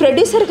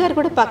 ప్రొడ్యూసర్ గారు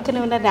కూడా పక్కనే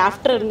ఉన్నారు.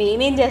 ఆఫ్టర్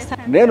నేనేం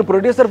చేస్తాను, నేను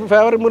ప్రొడ్యూసర్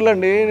ఫేవరబుల్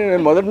అండి.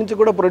 నేను మొదటి నుంచి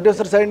కూడా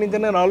ప్రొడ్యూసర్ సైడ్ నుంచి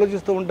నేను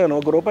ఆలోచిస్తూ ఉంటాను.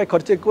 ₹1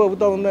 ఖర్చు ఎక్కువ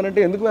అవుతా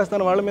ఉందనంటే ఎందుకు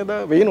వేస్తాను వాళ్ళ మీద,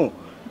 వేయను.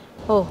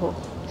 ఓహో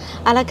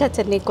అలా కాదు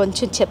సార్, నేను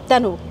కొంచెం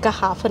చెప్తాను, ఒక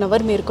 ½ an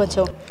hour మీరు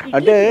కొంచెం.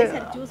 అంటే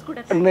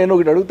నేను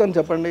ఒకటి అడుగుతాను,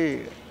 చెప్పండి.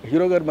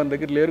 హీరో గారు మన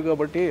దగ్గర లేరు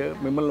కాబట్టి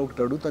మిమ్మల్ని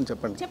ఒకటి అడుగుతాను,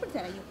 చెప్పండి.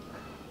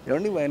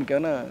 ఏమండి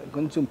ఆయనకైనా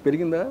కొంచెం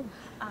పెరిగిందా?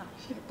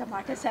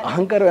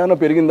 అహంకారం ఏమైనా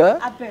పెరిగిందా?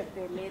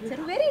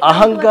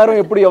 అహంకారం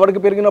ఎప్పుడు ఎవరికి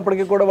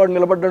పెరిగినప్పటికీ కూడా వాడు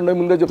నిలబడ్డాడు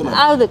ముందే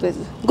చెప్తున్నాను.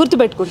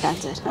 గుర్తుపెట్టుకుంటాను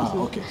సార్.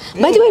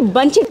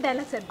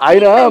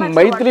 ఆయన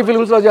మైత్రి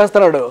ఫిల్మ్స్ లో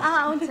చేస్తున్నాడు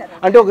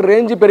అంటే ఒక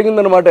రేంజ్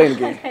పెరిగిందనమాట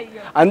ఆయనకి.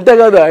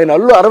 అంతేకాదు ఆయన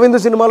అల్లు అరవింద్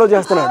సినిమాలో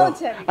చేస్తున్నాడు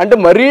అంటే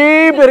మరీ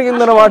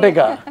పెరిగిందనమాట.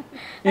 ఇక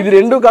ఇది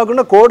రెండు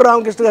కాకుండా కోడి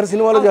రామకృష్ణ గారి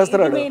సినిమాలో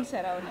చేస్తున్నాడు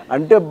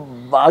అంటే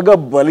బాగా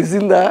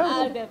బలిసిందా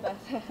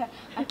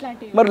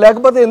మరి?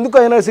 లేకపోతే ఎందుకు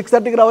ఆయన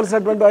 6:30కి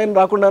రావాల్సినటువంటి ఆయన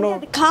రాకుండాను?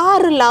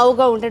 కారు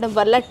లావుగా ఉండడం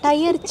వల్ల,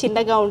 టైర్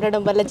చిన్నగా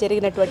ఉండడం వల్ల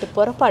జరిగినటువంటి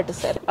పొరపాటు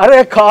సార్. అరే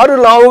కారు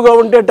లావుగా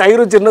ఉంటే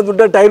టైరు చిన్నది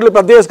ఉంటే టైర్లు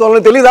పెద్ద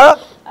వేసుకోవాలని తెలీదా?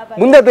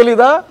 ముందే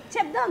తెలీదా?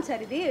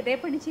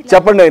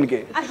 చెప్పండి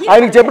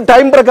ఆయనకి చెప్పి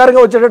టైం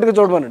ప్రకారంగా వచ్చేటట్టుగా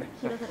చూడమనండి.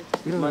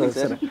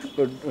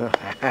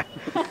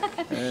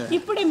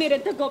 ఇప్పుడే మీరు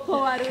ఎంత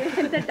గొప్పవారు,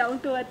 ఎంత డౌన్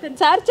టు ఎర్త్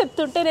సార్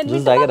చెప్తుంటే నేను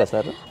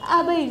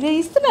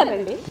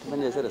ఇస్తున్నానండి.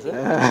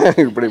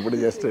 ఇప్పుడు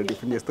జస్ట్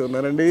టిఫిన్ చేస్తూ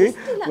ఉన్నానండి.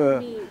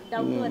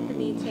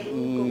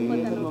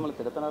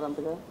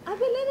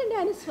 అవి లేదండి,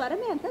 ఆయన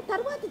స్వరమే అంత.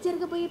 తర్వాత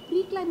జరగబోయే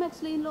ప్రీ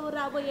క్లైమాక్స్ లో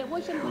రాబోయే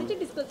ఎమోషన్ గురించి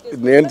డిస్కస్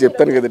చేస్తాం. నేను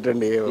చెప్తాను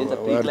కదండి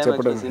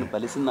చెప్పడం.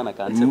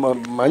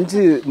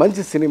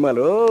 మంచి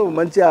సినిమాలో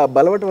మంచి ఆ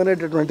బలవటం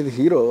అనేటటువంటిది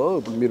హీరో.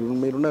 ఇప్పుడు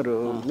మీరున్నారు,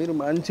 మీరు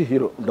మంచి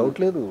హీరో, డౌట్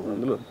లేదు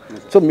అందులో.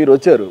 సో మీరు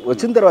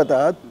వచ్చిన తర్వాత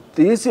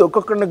తీసి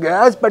ఒక్కొక్కరిని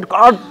గ్యాస్ పెట్టి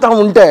కాడుతూ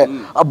ఉంటే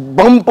ఆ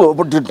బంప్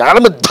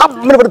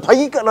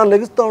పైకి అలా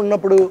లెగుస్తూ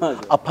ఉన్నప్పుడు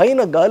ఆ పైన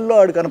గాల్లో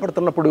ఆడు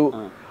కనపడుతున్నప్పుడు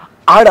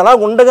ఆడు అలా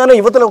ఉండగానే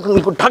యువతలో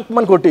ఒక టక్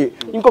మన కొట్టి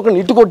ఇంకొకరిని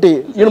ఇటు కొట్టి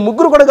ఈయన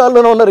ముగ్గురు కూడా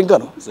గాల్లోనే ఉన్నారు.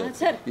 ఇంకాను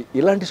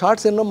ఇలాంటి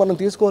షార్ట్స్ ఎన్నో మనం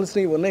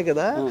తీసుకోవాల్సినవి ఉన్నాయి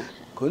కదా.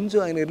 కొంచెం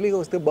ఆయన ఎర్లీగా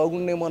వస్తే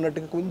బాగుండేమో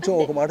అన్నట్టుగా కొంచెం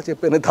ఒక మాట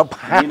చెప్పాను తప్ప.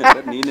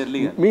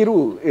 మీరు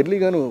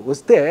ఎర్లీగాను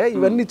వస్తే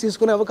ఇవన్నీ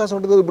తీసుకునే అవకాశం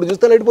ఉంటుంది. ఇప్పుడు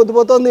చూస్తే లైట్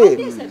పోతుంది,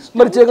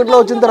 మరి చీకట్లో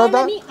వచ్చిన తర్వాత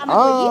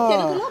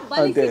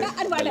అంతే.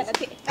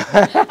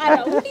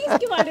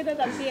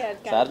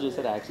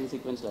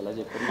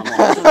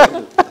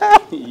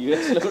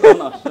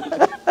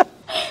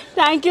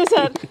 Thank you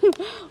sir,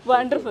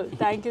 wonderful,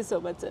 thank you so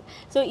much sir.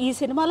 So ఈ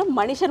సినిమాలో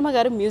మణిశర్మ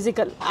గారు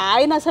మ్యూజికల్,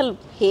 ఆయన అసలు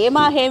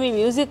హేమి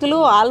మ్యూజిక్లు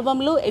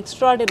ఆల్బమ్లు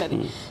ఎక్స్ట్రాడినరీ.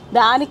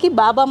 దానికి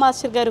బాబా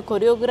మాస్టర్ గారు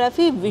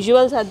కొరియోగ్రఫీ,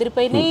 విజువల్స్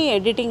అదిరిపోయినాయి,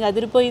 ఎడిటింగ్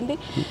అదిరిపోయింది.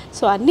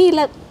 సో అన్నీ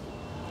ఇలా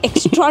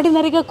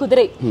ఎక్స్ట్రాడినరీగా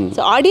కుదిరాయి.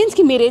 సో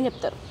ఆడియన్స్కి మీరేం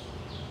చెప్తారు?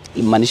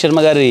 ఈ మణిశర్మ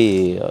గారి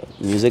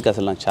మ్యూజిక్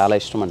అసలు నాకు చాలా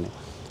ఇష్టం అండి.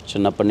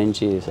 చిన్నప్పటి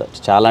నుంచి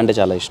చాలా అంటే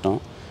చాలా ఇష్టం.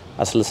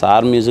 అసలు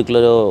సార్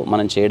మ్యూజిక్లో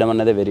మనం చేయడం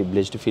అనేది వెరీ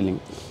బ్లెస్డ్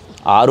ఫీలింగ్.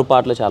 6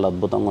 పాటలు చాలా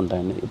అద్భుతంగా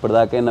ఉంటాయండి.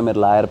 ఇప్పటిదాకైనా మీరు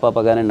లాయర్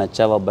పాప కానీ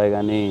నచ్చావు అబ్బాయి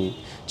కానీ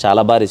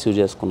చాలా బాగా రిసీవ్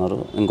చేసుకున్నారు.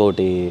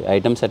 ఇంకొకటి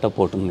ఐటమ్ సెటప్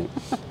ఒకటి ఉంది,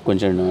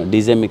 కొంచెం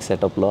డీజే మిక్స్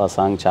సెటప్లో ఆ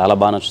సాంగ్ చాలా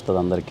బాగా నచ్చుతుంది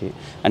అందరికీ.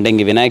 అంటే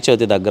ఇంక వినాయక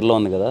చవితి దగ్గరలో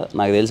ఉంది కదా,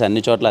 నాకు తెలిసి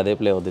అన్ని చోట్ల అదే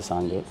ప్లే అవుతుంది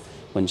సాంగ్.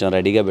 కొంచెం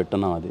రెడీగా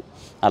పెట్టున్నాం అది.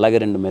 అలాగే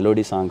 2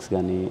 మెలోడీ సాంగ్స్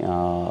కానీ,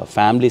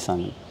 ఫ్యామిలీ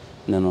సాంగ్.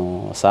 నేను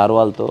సార్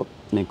వాళ్ళతో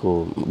నీకు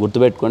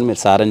గుర్తుపెట్టుకొని మీరు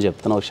సార్ అని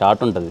చెప్తున్నా, ఒక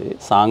షార్ట్ ఉంటుంది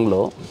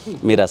సాంగ్లో,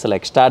 మీరు అసలు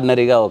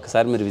ఎక్స్ట్రాడినరీగా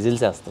ఒకసారి మీరు విజిల్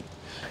చేస్తారు.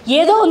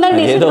 ఏదో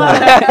ఉందండి, ఏదో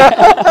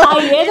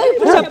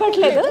ఇప్పుడు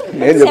చెప్పట్లేదు,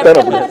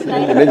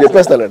 నేను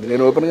చెప్పేస్తానండి.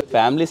 నేను ఓపెన్గా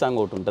ఫ్యామిలీ సాంగ్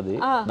ఒకటి ఉంటుంది,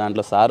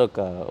 దాంట్లో సార్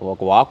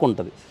ఒక వాక్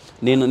ఉంటుంది.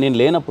 నేను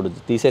లేనప్పుడు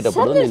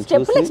తీసేటప్పుడు నేను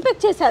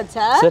చూసి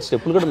సార్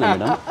స్టెప్పులు కూడా ఉన్నాయి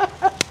మేడం,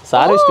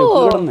 సార్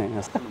స్టెప్పులు కూడా ఉన్నాయి.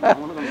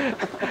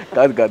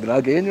 కాదు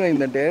నాకేం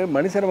అయిందంటే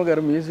మణిశర్మ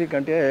గారు మ్యూజిక్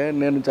అంటే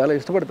నేను చాలా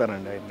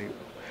ఇష్టపడతానండి ఆయన్ని.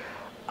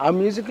 ఆ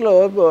మ్యూజిక్లో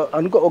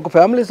ఒక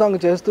ఫ్యామిలీ సాంగ్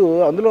చేస్తూ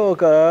అందులో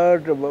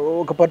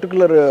ఒక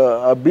పర్టికులర్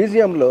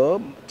బీజిఎంలో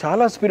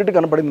చాలా స్పిరిట్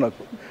కనపడింది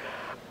నాకు.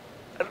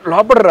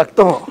 లోపల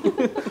రక్తం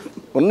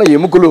ఉన్న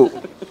ఎముకలు,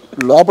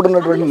 లోపల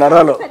ఉన్నటువంటి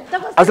నరాలు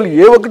అసలు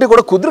ఏ ఒక్కటి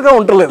కూడా కుదురుగా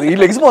ఉండలేదు. ఈ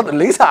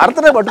లెగిసి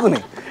ఆడుతూనే పట్టుకుని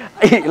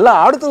ఇలా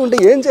ఆడుతూ ఉంటే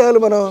ఏం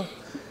చేయాలి మనం?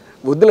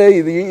 వద్దులే,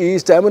 ఈ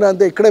స్టామినా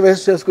అంతా ఇక్కడే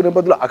వేస్ట్ చేసుకునే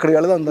బదులు అక్కడికి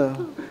వెళదాం,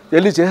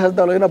 వెళ్ళి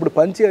చేసేద్దాం అని అప్పుడు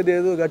పంచి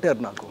అదేదో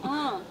కట్టారు నాకు.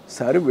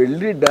 సరే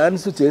వెళ్ళి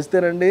డాన్స్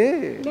చేస్తేనండి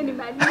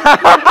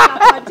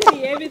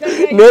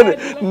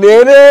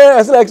నేనే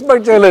అసలు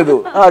ఎక్స్పెక్ట్ చేయలేదు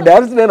ఆ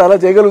డాన్స్ నేను అలా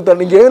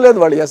చేయగలుగుతాను. ఇంకేం లేదు,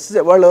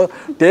 వాళ్ళు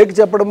టేక్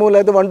చెప్పడము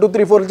లేదా 1 2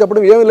 3 4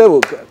 చెప్పడం ఏమి లేవు.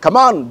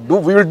 కమాన్ వి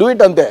విల్ డూ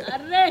ఇట్ అంతే.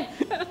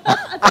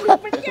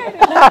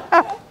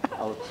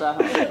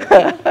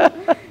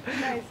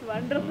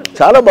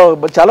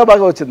 చాలా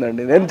బాగా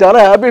వచ్చిందండి. నేను చాలా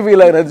హ్యాపీ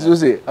ఫీల్ అయినా అది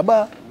చూసి. అబ్బా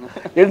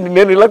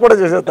నేను ఇలా కూడా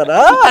చేసేస్తానా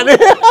అని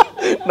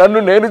నన్ను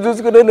నేను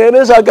చూసుకునే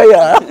నేనే షాక్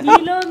అయ్యా.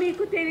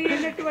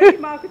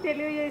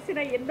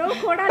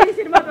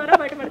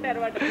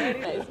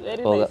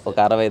 ఒక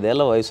 65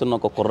 ఏళ్ళ వయసున్న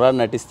ఒక కుర్రాడు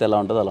నటిస్తే ఎలా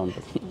ఉంటుంది అలా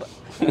ఉంటుంది.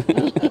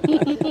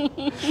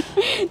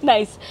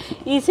 నైస్.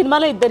 ఈ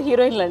సినిమాలో 2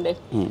 హీరోయిన్లు అండి.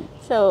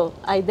 సో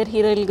ఆ 2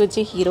 హీరోయిన్ల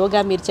గురించి హీరోగా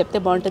మీరు చెప్తే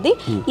బాగుంటుంది.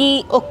 ఈ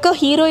ఒక్క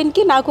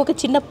హీరోయిన్కి నాకు ఒక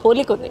చిన్న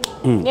పోలిక ఉంది.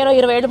 నేను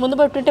 20 ఏళ్ళ ముందు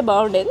పట్టుంటే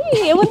బాగుండేది.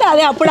 ఏముంది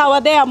అదే, అప్పుడు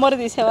అదే అమ్మోరు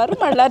తీసేవారు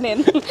మళ్ళీ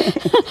నేను.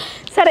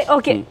 సరే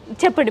ఓకే,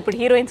 చెప్పండి ఇప్పుడు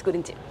హీరోయిన్స్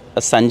గురించి.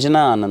 సంజన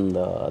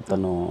ఆనంద్,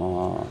 తను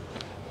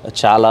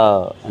చాలా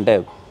అంటే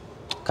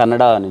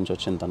కన్నడ నుంచి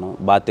వచ్చిన తను,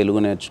 బాగా తెలుగు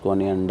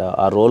నేర్చుకొని అండ్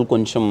ఆ రోల్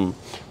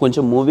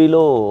కొంచెం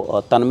మూవీలో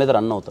తన మీద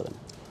రన్ అవుతుంది.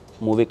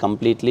 మూవీ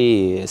కంప్లీట్లీ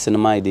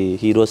సినిమా ఇది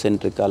హీరో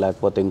సెంట్రికా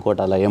లేకపోతే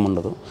ఇంకోటి అలా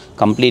ఏముండదు,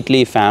 కంప్లీట్లీ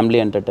ఫ్యామిలీ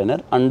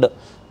ఎంటర్టైనర్. అండ్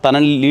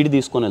తనని లీడ్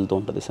తీసుకొని వెళ్తూ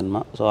ఉంటుంది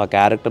సినిమా. సో ఆ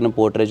క్యారెక్టర్ని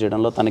పోర్ట్రే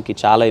చేయడంలో తనకి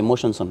చాలా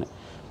ఎమోషన్స్ ఉన్నాయి,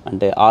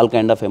 అంటే ఆల్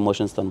కైండ్ ఆఫ్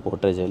ఎమోషన్స్ తను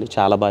పోర్ట్రే చేయాలి,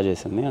 చాలా బాగా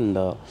చేసింది. అండ్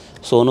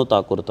సోను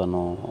ఠాకూర్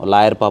తను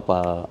లాయర్ పాప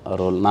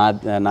రోల్,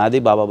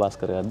 నాది బాబా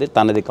భాస్కర్ గారిది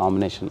తనది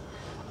కాంబినేషన్.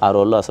 ఆ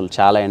రోల్లో అసలు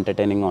చాలా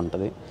ఎంటర్టైనింగ్గా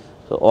ఉంటుంది.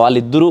 సో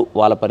వాళ్ళిద్దరూ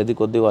వాళ్ళ పరిధి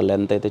కొద్దీ వాళ్ళు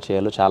ఎంతైతే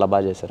చేయాలో చాలా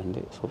బాగా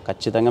చేశారండి. సో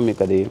ఖచ్చితంగా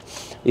మీకు అది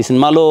ఈ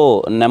సినిమాలో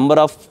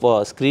నెంబర్ ఆఫ్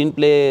స్క్రీన్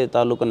ప్లే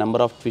తాలూకు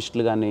నెంబర్ ఆఫ్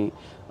ట్విస్ట్లు కానీ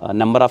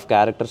నెంబర్ ఆఫ్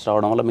క్యారెక్టర్స్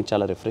రావడం వల్ల మీకు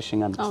చాలా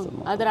రిఫ్రెషింగ్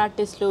అనిపిస్తుంది. అదర్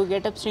ఆర్టిస్టులు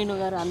గెటప్ శ్రీను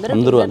గారు అందరూ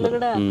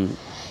కూడా.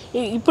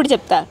 ఇప్పుడు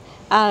చెప్తా,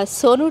 ఆ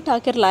సోను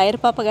ఠాకూర్ లాయర్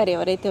పాప గారు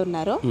ఎవరైతే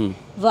ఉన్నారో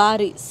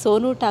వారి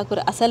సోను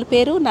ఠాకూర్ అసలు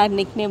పేరు నా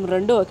నిక్ నేమ్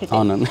రెండు ఒకటి.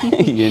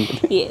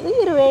 ఏదో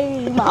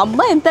 20 మా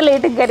అమ్మ ఎంత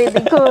లేటుగా కానీ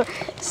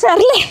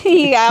సర్లే ఈ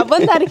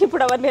అబద్ధానికి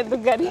ఇప్పుడు అవన్నీ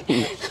ఎందుకు కానీ.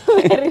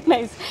 Very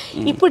nice.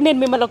 ఇప్పుడు నేను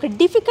మిమ్మల్ని ఒక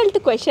డిఫికల్ట్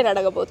క్వశ్చన్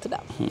అడగబోతున్నా.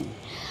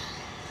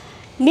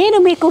 నేను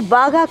మీకు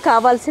బాగా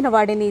కావాల్సిన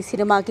వాడిని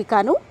సినిమాకి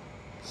కాను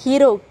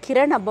హీరో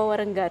కిరణ్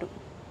అబ్బవరం గారు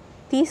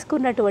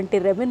తీసుకున్నటువంటి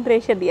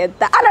రెమ్యునరేషన్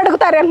ఎంత అని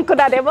అడుగుతారు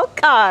అనుకున్నారేమో,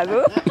 కాదు.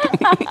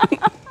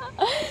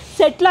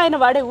 సెట్లో ఆయన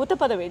వాడే ఊత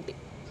పదం ఏంటి?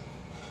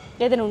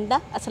 ఏదైనా ఉందా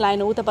అసలు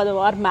ఆయన ఊత పదం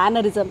ఆర్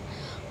మేనరిజం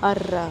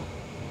ఆర్?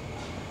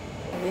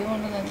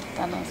 అదేముండదండి,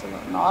 తను అసలు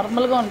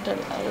నార్మల్గా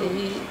ఉంటాడు.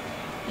 అది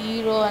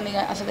హీరో అని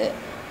అసలే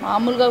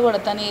మామూలుగా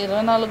కూడా తను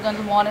 24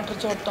 గంటలు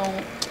మానిటర్ చూడటం,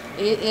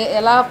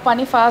 ఎలా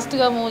పని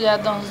ఫాస్ట్గా మూవ్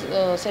చేద్దాం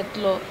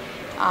సెట్లో,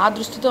 ఆ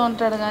దృష్టితో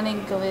ఉంటాడు. కానీ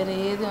ఇంకా వేరే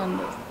ఏది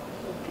ఉండదు.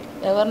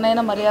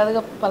 ఎవరినైనా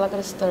మర్యాదగా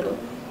పలకరిస్తాడు,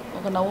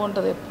 ఒక నవ్వు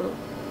ఉంటుంది ఎప్పుడు.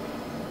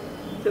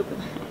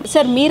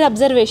 సార్ మీరు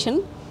అబ్జర్వేషన్,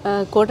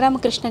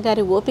 కోటరామకృష్ణ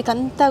గారి ఓపిక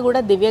అంతా కూడా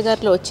దివ్య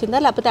గారిలో వచ్చిందా,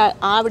 లేకపోతే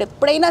ఆవిడ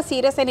ఎప్పుడైనా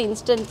సీరియస్ అయిన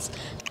ఇన్స్టెన్స్?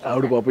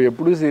 ఆవిడ పాప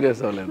ఎప్పుడూ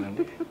సీరియస్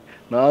అవ్వలేదండి.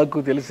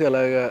 నాకు తెలిసి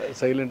అలాగా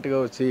సైలెంట్గా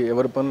వచ్చి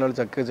ఎవరి పనులు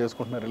చక్కగా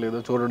చేసుకుంటున్నారో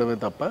లేదో చూడడమే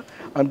తప్ప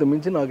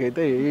అంతమించి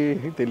నాకైతే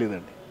ఏమీ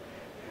తెలియదండి.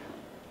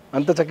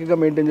 అంత చక్కగా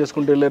మెయింటైన్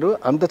చేసుకుంటూ వెళ్ళారు,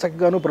 అంత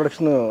చక్కగాను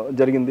ప్రొడక్షన్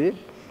జరిగింది,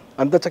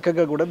 అంత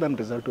చక్కగా కూడా దాని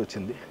రిజల్ట్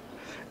వచ్చింది.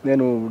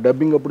 నేను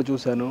డబ్బింగ్ అప్పుడు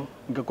చూశాను,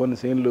 ఇంకా కొన్ని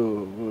సీన్లు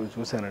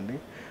చూశానండి.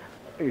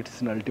 ఇట్స్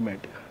అన్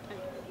అల్టిమేట్,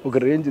 ఒక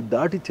రేంజ్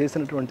దాటి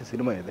చేసినటువంటి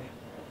సినిమా ఇది.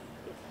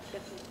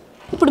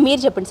 ఇప్పుడు మీరు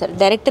చెప్పండి సార్,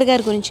 డైరెక్టర్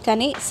గారి గురించి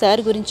కానీ,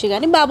 సార్ గురించి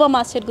కానీ, బాబా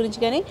మాస్టర్ గురించి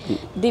కానీ,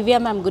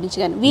 దివ్య మ్యామ్ గురించి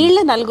కానీ, వీళ్ళ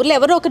నలుగురిలో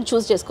ఎవరో ఒకరు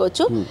చూస్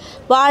చేసుకోవచ్చు.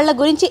 వాళ్ళ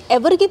గురించి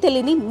ఎవరికి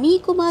తెలియని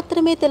మీకు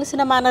మాత్రమే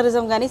తెలిసిన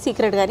మేనరిజం కానీ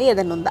సీక్రెట్ కానీ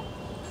ఏదైనా ఉందా?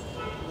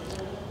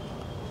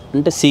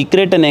 అంటే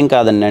సీక్రెట్ అని ఏం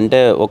కాదండి, అంటే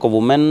ఒక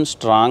ఉమెన్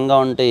స్ట్రాంగ్గా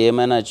ఉంటే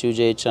ఏమైనా అచీవ్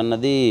చేయొచ్చు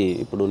అన్నది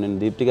ఇప్పుడు నేను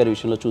దీప్తి గారి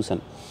విషయంలో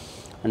చూశాను.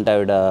 అంటే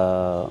ఆవిడ,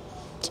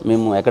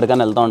 మేము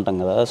ఎక్కడికైనా వెళ్తూ ఉంటాం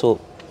కదా, సో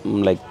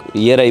లైక్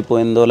ఇయర్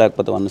అయిపోయిందో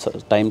లేకపోతే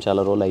టైం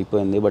చాలా రోజులు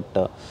అయిపోయింది, బట్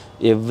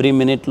ఎవ్రీ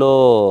మినిట్లో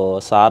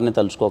సార్ని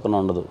తలుచుకోకుండా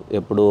ఉండదు.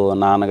 ఎప్పుడు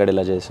నాన్నగాడు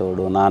ఇలా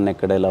చేసేవాడు, నాన్న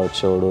ఎక్కడ ఇలా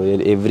వచ్చేవాడు,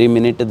 ఎవ్రీ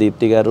మినిట్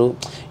దీప్తి గారు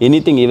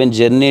ఎనీథింగ్, ఈవెన్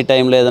జర్నీ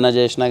టైంలో ఏదైనా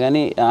చేసినా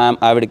కానీ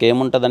ఆవిడకి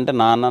ఏముంటుందంటే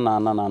నాన్న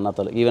నాన్న నాన్న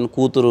తల. ఈవెన్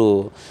కూతురు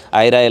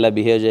ఐరా ఇలా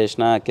బిహేవ్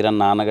చేసినా కిరణ్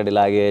నాన్నగాడు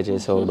ఇలాగే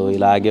చేసేవాడు,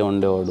 ఇలాగే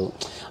ఉండేవాడు.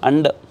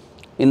 అండ్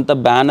ఇంత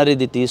బ్యానర్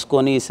ఇది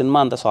తీసుకొని ఈ సినిమా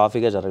అంత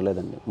సాఫీగా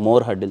జరగలేదండి.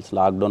 మోర్ హడ్డిల్స్,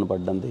 లాక్డౌన్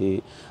పడ్డంది,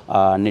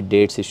 అన్ని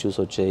డేట్స్ ఇష్యూస్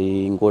వచ్చాయి,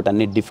 ఇంకోటి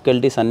అన్ని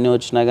డిఫికల్టీస్ అన్నీ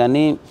వచ్చినా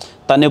కానీ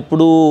తను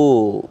ఎప్పుడూ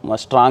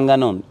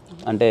స్ట్రాంగ్గానే ఉంది.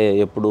 అంటే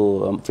ఎప్పుడు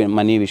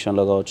మనీ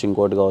విషయంలో కావచ్చు,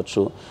 ఇంకోటి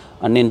కావచ్చు.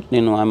 అండ్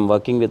నేను I'm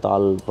working with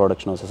all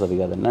production houses, అది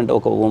కాదండి. అంటే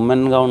ఒక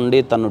ఉమెన్గా ఉండి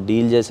తను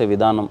డీల్ చేసే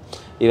విధానం,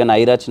 ఈవెన్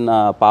ఐరా చిన్న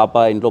పాప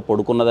ఇంట్లో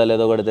పడుకున్నదా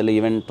లేదో కూడా తెలియదు,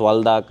 ఈవెన్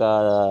 12 దాకా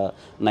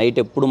నైట్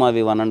ఎప్పుడు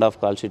మావి 1.5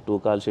 కాల్ షీట్ 2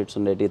 కాల్ షీట్స్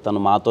ఉండేవి,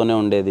 తను మాతోనే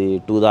ఉండేది,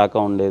 2 దాకా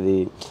ఉండేది.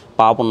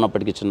 పాప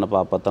ఉన్నప్పటికీ చిన్న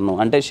పాప తను,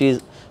 అంటే షీ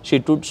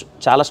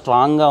చాలా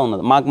స్ట్రాంగ్గా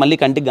ఉన్నది. మాకు మళ్ళీ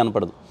కంటికి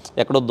కనపడదు,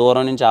 ఎక్కడో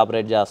దూరం నుంచి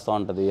ఆపరేట్ చేస్తూ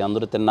ఉంటుంది,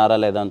 అందరూ తిన్నారా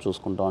లేదా అని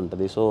చూసుకుంటూ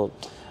ఉంటుంది. సో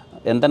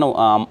ఎంతైనా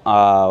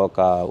ఒక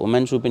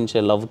ఉమెన్ చూపించే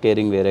లవ్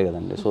కేరింగ్ వేరే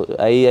కదండి. So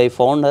I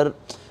found her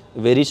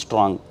very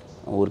strong.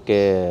 ఊరికే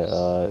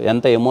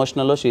ఎంత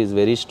ఎమోషనల్లో షీ ఈజ్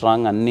వెరీ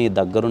స్ట్రాంగ్. అన్నీ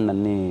దగ్గరుండి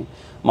అన్నీ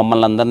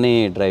మమ్మల్ని అందరినీ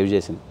డ్రైవ్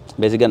చేసింది.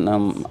 బేసిక్గా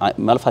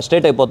మళ్ళీ ఫస్ట్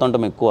ఎయిట్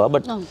అయిపోతుంటాం ఎక్కువ,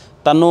 బట్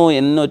తను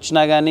ఎన్ని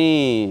వచ్చినా కానీ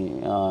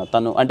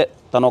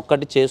తను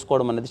ఒక్కటి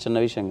చేసుకోవడం అనేది చిన్న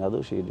విషయం కాదు.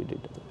 She did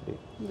it.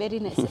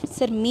 Very nice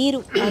sir.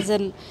 మీరు as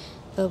an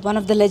one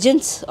of the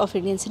legends of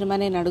Indian cinema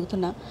నేను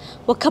అడుగుతున్నా,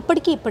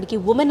 ఒకప్పటికి ఇప్పటికి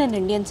women and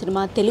Indian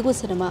cinema, Telugu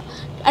cinema,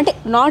 అంటే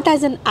not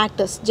as an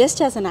actors, just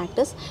as an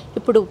actors,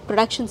 ఇప్పుడు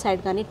ప్రొడక్షన్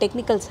సైడ్ కానీ,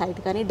 టెక్నికల్ సైడ్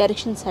కానీ,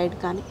 direction side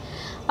కానీ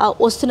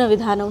వస్తున్న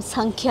విధానం,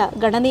 సంఖ్య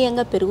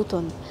గణనీయంగా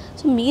పెరుగుతోంది.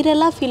 సో మీరు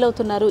ఎలా ఫీల్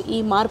అవుతున్నారు ఈ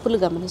మార్పులు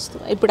గమనిస్తూ?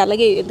 ఇప్పుడు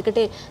అలాగే,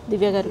 ఎందుకంటే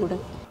దివ్య గారు కూడా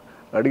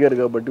అడిగారు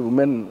కాబట్టి,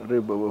 ఉమెన్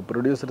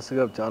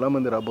ప్రొడ్యూసర్స్గా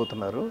చాలామంది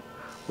రాబోతున్నారు,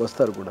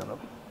 వస్తారు కూడా.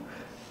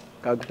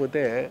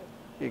 కాకపోతే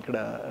ఇక్కడ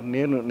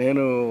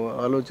నేను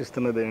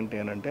ఆలోచిస్తున్నది ఏంటి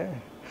అని అంటే,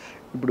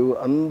 ఇప్పుడు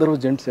అందరూ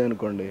జెంట్స్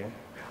అనుకోండి,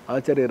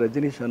 ఆచార్య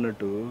రజనీష్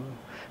అన్నట్టు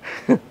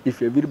if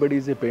everybody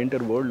is a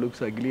painter world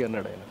looks ugly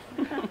అన్నాడు ఆయన.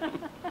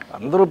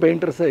 అందరూ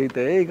పెయింటర్స్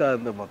అయితే ఇక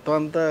మొత్తం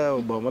అంతా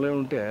బొమ్మలే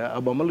ఉంటే ఆ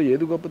బొమ్మలు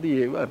ఏది గొప్పది,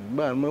 ఏవి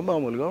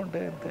మామూలుగా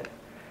ఉంటాయి అంతే.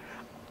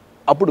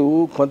 అప్పుడు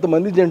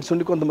కొంతమంది జెంట్స్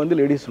ఉండి కొంతమంది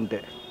లేడీస్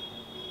ఉంటే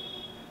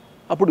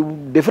అప్పుడు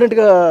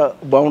డెఫినెట్గా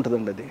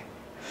బాగుంటుందండి అది.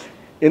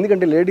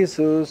 ఎందుకంటే లేడీస్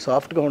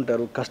సాఫ్ట్గా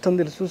ఉంటారు, కష్టం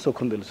తెలుసు,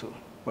 సుఖం తెలుసు,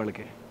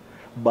 వాళ్ళకి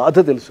బాధ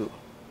తెలుసు.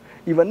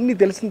 ఇవన్నీ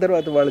తెలిసిన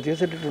తర్వాత వాళ్ళు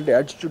చేసేటటువంటి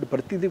యాటిట్యూడ్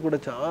ప్రతిదీ కూడా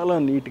చాలా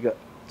నీట్గా,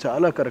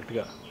 చాలా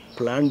కరెక్ట్గా,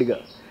 ప్లాన్డ్గా,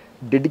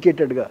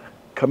 డెడికేటెడ్గా,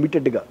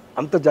 కమిటెడ్గా,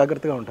 అంత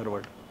జాగ్రత్తగా ఉంటారు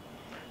వాళ్ళు.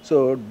 సో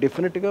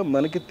డెఫినెట్గా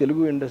మనకి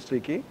తెలుగు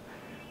ఇండస్ట్రీకి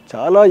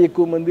చాలా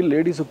ఎక్కువ మంది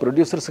లేడీస్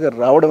ప్రొడ్యూసర్స్గా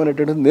రావడం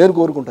అనేటువంటిది నేను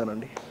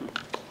కోరుకుంటానండి.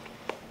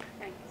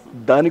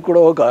 దానికి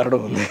కూడా ఒక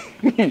కారణం ఉంది.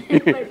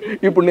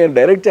 ఇప్పుడు నేను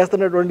డైరెక్ట్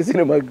చేస్తున్నటువంటి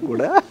సినిమాకి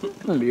కూడా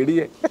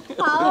లేడీయే.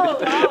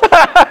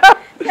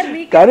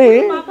 కానీ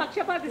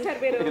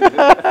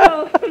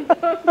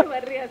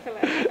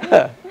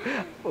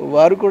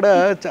వారు కూడా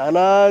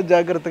చాలా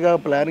జాగ్రత్తగా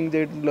ప్లానింగ్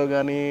చేయడంలో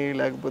కానీ,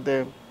 లేకపోతే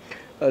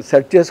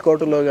సెట్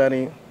చేసుకోవటంలో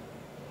కానీ,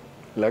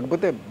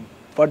 లేకపోతే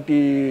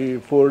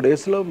 44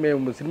 daysలో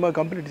మేము సినిమా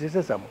కంప్లీట్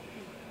చేసేసాము.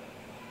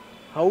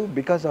 How?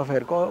 Because of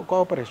her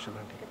cooperation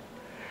అండి.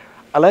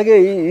 అలాగే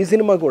ఈ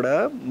సినిమా కూడా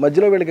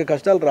మధ్యలో వీళ్ళకి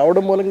కష్టాలు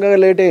రావడం మూలంగా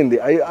లేట్ అయింది.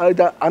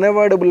 అది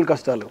అన్అవాయిడబుల్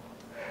కష్టాలు.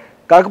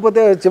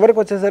 కాకపోతే చివరికి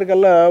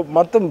వచ్చేసరికల్లా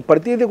మొత్తం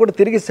ప్రతిదీ కూడా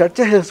తిరిగి సెట్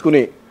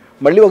చేసేసుకుని,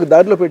 మళ్ళీ ఒక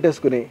దారిలో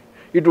పెట్టేసుకుని,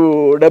 ఇటు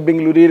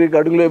డబ్బింగ్లు, రీ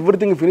రికార్డింగ్లు,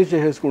 ఎవ్రీథింగ్ ఫినిష్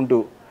చేసేసుకుంటూ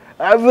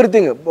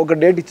ఎవ్రీథింగ్ ఒక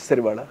డేట్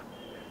ఇచ్చేసారు ఇవాళ.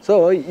 సో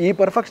ఈ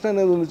పర్ఫెక్షన్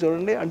అనేది ఉంది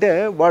చూడండి. అంటే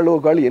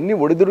వాళ్ళు ఎన్ని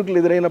ఒడిదుడుకులు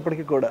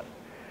ఎదురైనప్పటికీ కూడా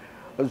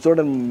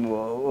చూడండి,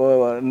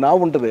 నా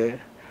ఉంటుంది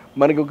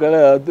మనకి ఒక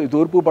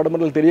తూర్పు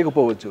పడమరలు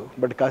తెలియకపోవచ్చు,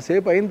 బట్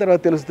కాసేపు అయిన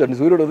తర్వాత తెలుస్తుంది.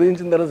 సూర్యుడు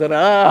ఉదయించిన తర్వాత సరే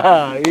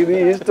ఇది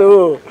ఇష్టం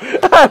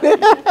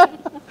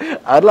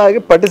అలాగే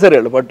పట్టేసారు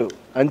వీళ్ళు పట్టు.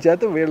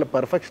 అంచేత వీళ్ళ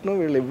పర్ఫెక్షన్,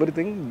 వీళ్ళ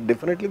everything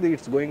definitely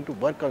it's going to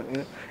work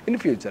in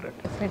future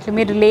అండి.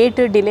 మీరు లేట్,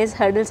 డిలేస్,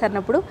 హర్డిల్స్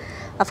అన్నప్పుడు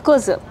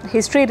అఫ్కోర్స్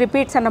హిస్టరీ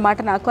రిపీట్స్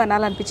అన్నమాట నాకు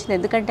అనాలనిపించింది.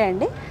 ఎందుకంటే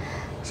అండి,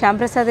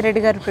 శ్యాంప్రసాద్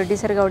రెడ్డి గారు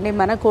ప్రొడ్యూసర్గా ఉండి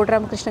మన కోటి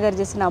రామకృష్ణ గారు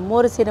చేసిన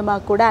అమ్మోరు సినిమా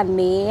కూడా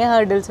అన్నీ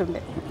హర్డిల్స్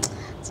ఉండే.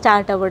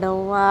 స్టార్ట్ అవ్వడం,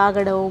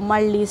 ఆగడం,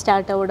 మళ్ళీ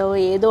స్టార్ట్ అవ్వడం,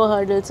 ఏదో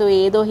హర్డిల్స్,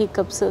 ఏదో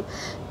హికప్స్.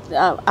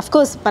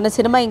 అఫ్కోర్స్ మన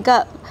సినిమా ఇంకా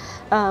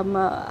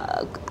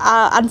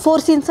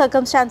అన్ఫోర్సీన్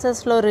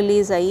సర్కమ్స్టాన్సెస్లో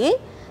రిలీజ్ అయ్యి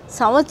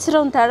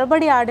సంవత్సరం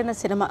తరబడి ఆడిన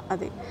సినిమా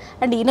అది.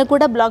 అండ్ ఈయన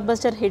కూడా బ్లాక్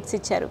బస్టర్ హిట్స్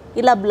ఇచ్చారు.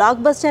 ఇలా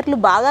బ్లాక్ బస్టర్లు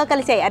బాగా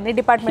కలిసాయి అన్ని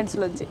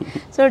డిపార్ట్మెంట్స్లోంచి.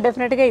 సో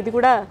డెఫినెట్గా ఇది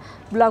కూడా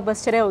బ్లాక్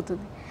బస్టరే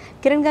అవుతుంది.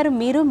 కిరణ్ గారు,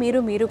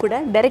 మీరు కూడా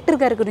డైరెక్టర్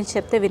గారి గురించి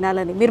చెప్తే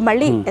వినాలని, మీరు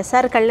మళ్ళీ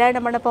ఎస్ఆర్ కళ్యాణ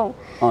మండపం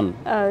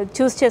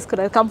చూస్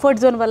చేసుకున్నారు.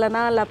 కంఫర్ట్ జోన్ వలన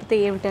లేకపోతే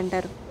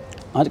ఏమిటంటారు?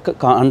 అది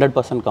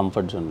 100%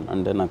 కంఫర్ట్ జోన్.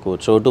 అంటే నాకు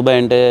చోటుబాయ్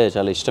అంటే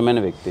చాలా ఇష్టమైన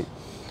వ్యక్తి.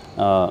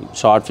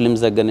 షార్ట్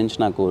ఫిల్మ్స్ దగ్గర నుంచి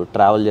నాకు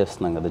ట్రావెల్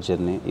చేస్తున్నాం కదా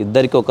జర్నీ,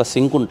 ఇద్దరికి ఒక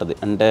సింక్ ఉంటుంది.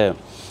 అంటే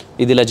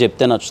ఇది ఇలా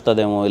చెప్తే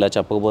నచ్చుతుందేమో, ఇలా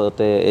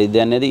చెప్పకపోతే ఇది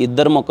అనేది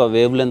ఇద్దరం ఒక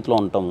వేవ్ లెంత్లో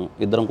ఉంటాము,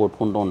 ఇద్దరం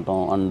కొట్టుకుంటూ ఉంటాం.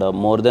 అండ్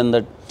మోర్ దెన్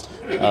దట్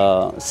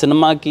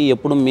సినిమాకి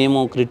ఎప్పుడు మేము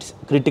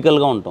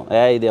క్రిటికల్గా ఉంటాం.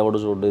 ఇది ఎవడు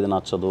చూడు, ఇది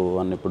నచ్చదు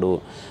అని.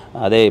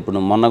 ఇప్పుడు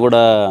మొన్న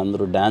కూడా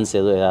అందరూ డ్యాన్స్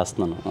ఏదో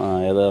వేస్తున్నాను,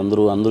 ఏదో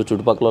అందరూ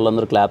చుట్టుపక్కల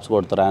వాళ్ళందరూ క్లాప్స్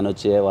కొడతారు. ఆయన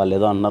వచ్చి వాళ్ళు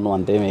ఏదో అన్నారు, నువ్వు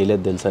అంతేం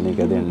వేయలేదు తెలుసా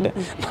నీకు అది అంటే,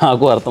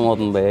 నాకు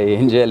అర్థమవుతుంది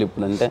ఏం చేయాలి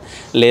ఇప్పుడు అంటే,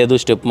 లేదు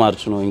స్టెప్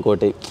మార్చును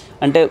ఇంకోటి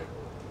అంటే.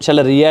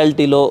 చాలా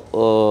రియాలిటీలో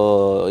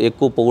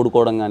ఎక్కువ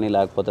పొగుడుకోవడం కానీ,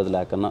 లేకపోతే అది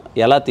లేకన్నా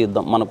ఎలా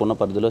తీద్దాం, మనకున్న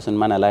పరిధిలో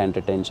సినిమాని ఎలా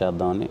ఎంటర్టైన్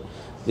చేద్దామని.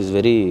 Is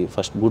very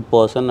first good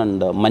person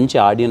and మంచి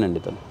ఆడియన్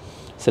అండి తను.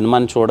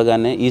 సినిమాని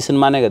చూడగానే, ఈ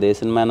సినిమానే కదా ఏ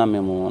సినిమా అయినా,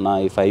 మేము నా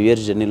ఈ 5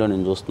 years జర్నీలో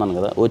నేను చూస్తున్నాను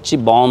కదా, వచ్చి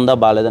బాగుందా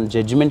బాగాలేదని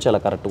జడ్జిమెంట్ చాలా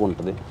కరెక్ట్గా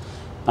ఉంటుంది.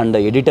 అండ్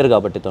ఎడిటర్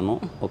కాబట్టి తను,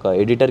 ఒక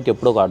ఎడిటర్కి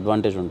ఎప్పుడు ఒక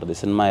అడ్వాంటేజ్ ఉంటుంది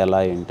సినిమా ఎలా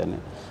ఏంటని.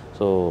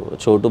 సో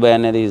చోటుబాయ్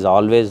అనేది is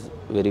always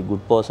very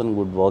good person,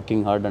 good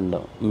working hard. And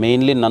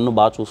mainly నన్ను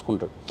బాగా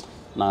చూసుకుంటాడు.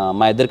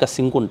 మా ఇద్దరికి ఆ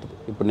సింక్ ఉంటుంది.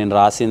 ఇప్పుడు నేను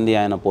రాసింది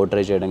ఆయన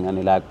పోర్ట్రే చేయడం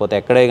కానీ, లేకపోతే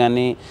ఎక్కడే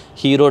కానీ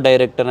హీరో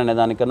డైరెక్టర్ అనే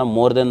దానికన్నా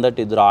మోర్ దెన్ దట్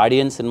ఇద్దరు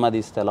ఆడియన్స్ సినిమా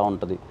తీస్తే ఎలా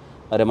ఉంటుంది,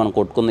 అరే మనం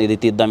కొట్టుకుంది ఇది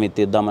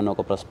తీద్దాం అని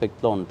ఒక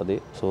ప్రాస్పెక్ట్లో ఉంటుంది.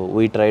 So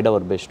we tried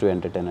our best to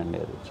entertain అండి.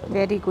 అది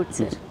వెరీ గుడ్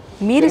సార్.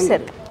 మీరు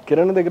సార్,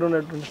 కిరణ్ దగ్గర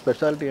ఉన్నటువంటి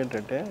స్పెషాలిటీ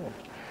ఏంటంటే,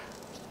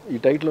 ఈ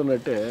టైటిల్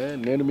ఉన్నట్టే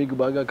నేను మీకు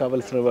బాగా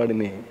కావాల్సిన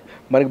వాడిని.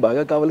 మనకి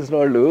బాగా కావాల్సిన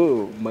వాళ్ళు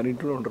మన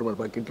ఇంట్లో ఉంటారు, మన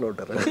పక్కింట్లో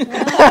ఉంటారు.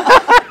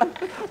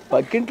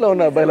 పక్కింట్లో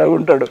ఉన్న అబ్బాయిలాగా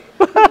ఉంటాడు.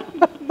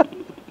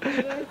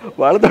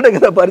 వాళ్ళతోటే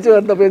కదా పరిచయం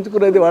అంతా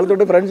పెంచుకునేది,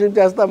 వాళ్ళతోటే ఫ్రెండ్షిప్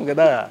చేస్తాం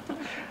కదా.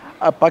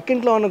 ఆ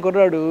పక్కింట్లో ఉన్న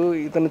కుర్రాడు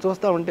ఇతను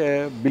చూస్తూ ఉంటే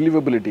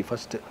బిలీవబిలిటీ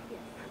ఫస్ట్,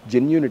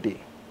 జెన్యూనిటీ,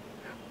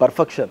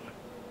 పర్ఫెక్షన్,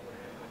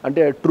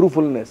 అంటే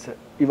ట్రూఫుల్నెస్,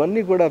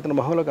 ఇవన్నీ కూడా అతని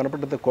మొహంలో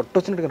కనపడితే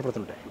కొట్టొచ్చినట్టు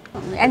కనపడుతుంటాయి.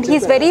 And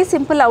he's very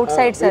simple out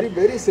side sir.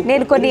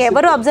 నేను కొన్ని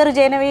ఎవరు అబ్జర్వ్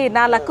చేయనివి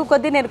నా లక్కు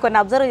కొద్దీ నేను కొన్ని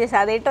అబ్జర్వ్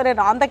చేశాను. అదేంటో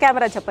నేను ఆన్ ద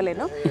కెమెరా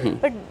చెప్పలేను,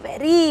 but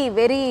very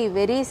very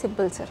very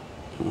simple sir.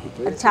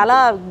 అది చాలా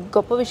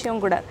గొప్ప విషయం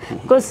కూడా.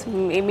 కోర్స్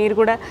మీరు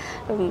కూడా.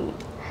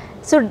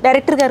 సో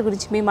డైరెక్టర్ గారి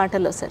గురించి మీ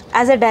మాటల్లో సార్,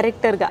 యాజ్ అ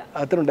డైరెక్టర్గా.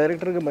 అతను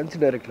డైరెక్టర్గా మంచి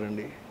డైరెక్టర్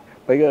అండి.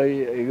 పైగా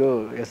ఇగో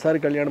ఎస్ఆర్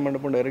కళ్యాణ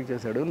మండపం డైరెక్ట్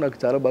చేశాడు. నాకు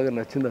చాలా బాగా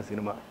నచ్చింది ఆ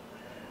సినిమా.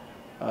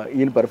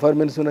 ఈయన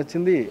పెర్ఫార్మెన్స్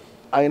నచ్చింది.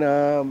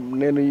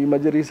 నేను ఈ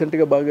మధ్య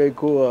రీసెంట్గా బాగా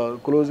ఎక్కువ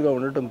క్లోజ్గా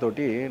ఉండటంతో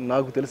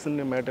నాకు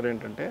తెలిసిన మ్యాటర్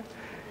ఏంటంటే,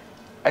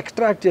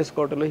 ఎక్స్ట్రాక్ట్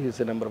చేసుకోవటంలో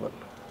హీస్ నెంబర్ 1.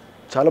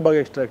 చాలా బాగా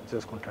ఎక్స్ట్రాక్ట్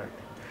చేసుకుంటాడు.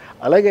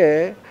 అలాగే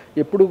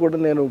ఎప్పుడు కూడా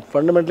నేను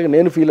ఫండమెంటల్గా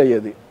నేను ఫీల్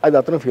అయ్యేది, అది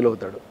అతను ఫీల్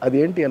అవుతాడు. అది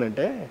ఏంటి అని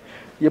అంటే,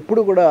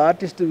 ఎప్పుడు కూడా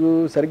ఆర్టిస్ట్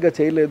సరిగ్గా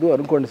చేయలేదు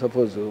అనుకోండి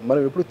సపోజ్,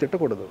 మనం ఎప్పుడు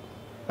తిట్టకూడదు.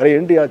 అరే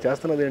ఏంటి ఆ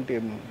చేస్తున్నది ఏంటి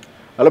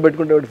అలా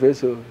పెట్టుకుంటే వాడి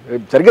ఫేసు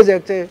సరిగ్గా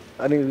చేయచ్చే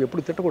అని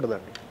ఎప్పుడు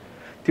తిట్టకూడదండి.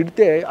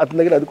 తిడితే అతని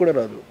దగ్గర అది కూడా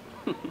రాదు.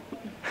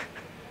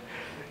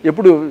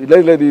 ఎప్పుడు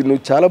లేదు లేదు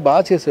నువ్వు చాలా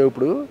బాగా చేసావు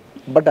ఇప్పుడు,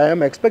 but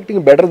I'm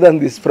expecting better than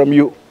this from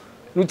you.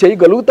 నువ్వు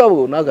చేయగలుగుతావు,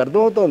 నాకు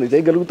అర్థమవుతుంది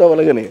చేయగలుగుతావు,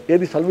 అలాగని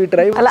ఏది సల్వి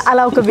ట్రై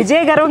అలా ఒక విజయ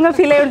గర్వంగా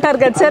ఫీల్ అయి ఉంటారు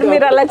కదా సార్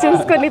మీరు అలా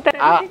చూసుకొని.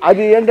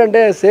 అది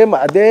ఏంటంటే సేమ్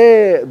అదే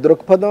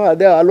దృక్పథం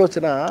అదే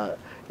ఆలోచన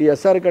ఈ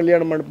ఎస్ఆర్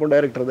కళ్యాణ మండపం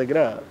డైరెక్టర్ దగ్గర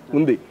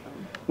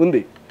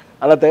ఉంది.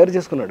 అలా తయారు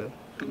చేసుకున్నాడు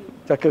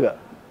చక్కగా.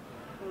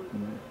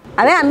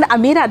 అదే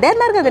మీరు అదే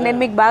అన్నారు కదా నేను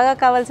మీకు బాగా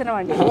కావాల్సిన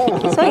వాడిని.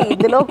 సో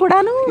ఇందులో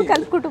కూడాను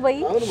కలుపుకుంటూ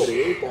పోయి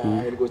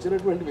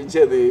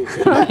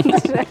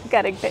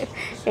కరెక్టే.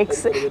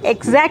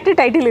 ఎగ్జాక్ట్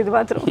టైటిల్ ఇది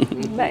మాత్రం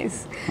నైస్.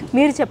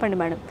 మీరు చెప్పండి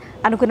మేడం,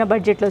 అనుకున్న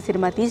బడ్జెట్లో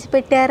సినిమా తీసి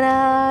పెట్టారా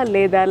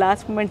లేదా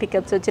లాస్ట్ మూమెంట్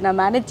టికెట్స్ వచ్చినా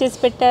మేనేజ్ చేసి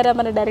పెట్టారా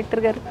మన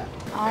డైరెక్టర్ గారు?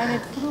 ఆయన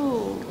ఎప్పుడు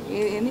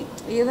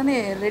ఏదైనా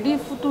రెడీ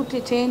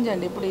టు చేంజ్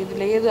అండి. ఇప్పుడు ఇది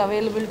లేదు,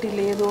 అవైలబిలిటీ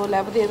లేదు,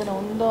 లేకపోతే ఏదైనా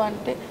ఉందో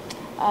అంటే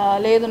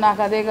లేదు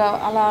నాకు అదేగా,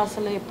 అలా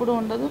అసలు ఎప్పుడు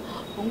ఉండదు.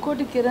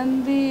 ఇంకోటి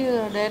కిరణ్ది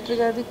డైరెక్టర్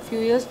గారిది ఫ్యూ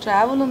ఇయర్స్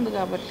ట్రావెల్ ఉంది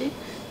కాబట్టి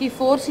ఈ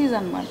ఫోర్సీస్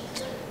అనమాట.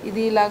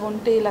 ఇది ఇలాగ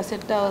ఉంటే ఇలా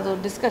సెట్ అవ్వదు,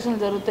 డిస్కషన్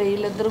జరుగుతాయి,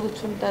 వీళ్ళిద్దరు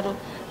కూర్చుంటారు.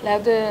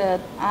 లేకపోతే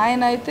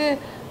ఆయన అయితే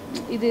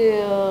ఇది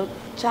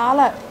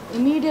చాలా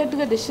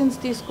ఇమీడియట్గా డెసిషన్స్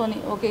తీసుకొని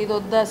ఓకే ఇది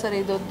వద్దా సరే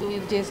ఇది వద్దు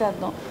ఇది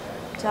చేసేద్దాం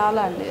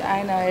చాలా అండి.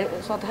 ఆయన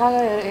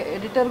స్వతహాగా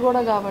ఎడిటర్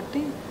కూడా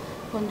కాబట్టి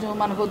కొంచెం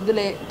మనకు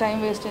వద్దులే టైం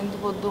వేస్ట్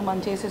ఎందుకు వద్దు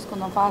మనం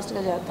చేసేసుకుందాం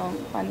ఫాస్ట్గా చేద్దాం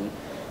పని,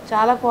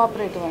 చాలా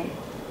కోఆపరేటివ్ అండి.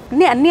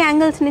 అన్ని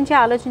యాంగిల్స్ నుంచి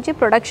ఆలోచించి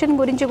ప్రొడక్షన్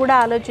గురించి కూడా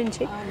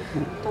ఆలోచించి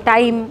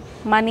టైం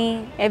మనీ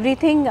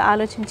ఎవ్రీథింగ్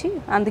ఆలోచించి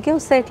అందుకే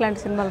వస్తాయి ఇట్లాంటి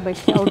సినిమాలు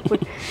బయట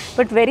అవుట్పుట్.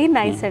 బట్ వెరీ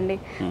నైస్ అండి.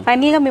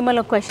 ఫైనల్గా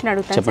మిమ్మల్ని ఒక క్వశ్చన్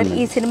అడుగుతాను సార్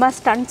ఈ సినిమా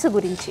స్టంట్స్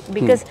గురించి.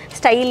 బికాస్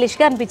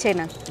స్టైలిష్గా అనిపించాయి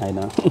నాకు,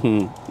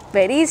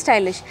 వెరీ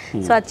స్టైలిష్.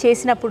 సో అది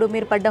చేసినప్పుడు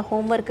మీరు పడ్డ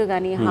హోంవర్క్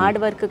కానీ హార్డ్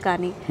వర్క్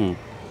కానీ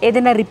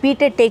ఏదైనా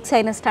రిపీటెడ్ టేక్స్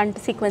అయిన స్టంట్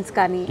సీక్వెన్స్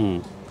కానీ?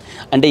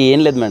 అంటే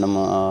ఏం లేదు మేడం,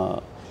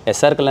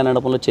 ఎస్ఆర్ కళ్యాణ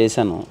మండపంలో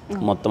చేశాను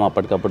మొత్తం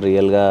అప్పటికప్పుడు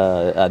రియల్గా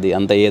అది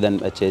అంత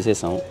ఏదని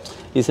చేసేసాం.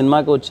 ఈ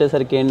సినిమాకి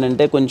వచ్చేసరికి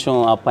ఏంటంటే కొంచెం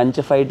ఆ పంచ్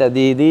ఫైట్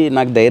అది ఇది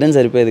నాకు ధైర్యం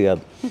సరిపోయేది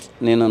కాదు.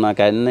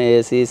 నాకు అన్నీ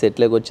వేసి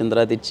సెట్లోకి వచ్చిన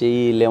తర్వాత ఇచ్చి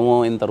వీళ్ళేమో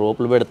ఇంత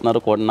రోపులు పెడుతున్నారు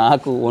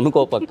నాకు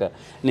వణుకోపక్క.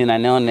 నేను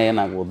అనేవాడిని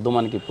నాకు వద్దు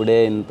మనకి ఇప్పుడే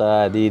ఇంత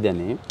అది ఇది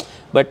అని.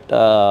 బట్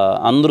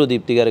అందరూ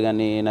దీప్తి గారు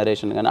కానీ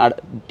నరేషన్ కానీ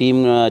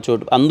టీమ్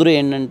చోటు అందరూ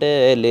ఏంటంటే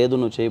లేదు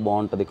నువ్వు చేయి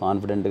బాగుంటుంది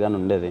కాన్ఫిడెంట్గానే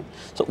ఉండేది.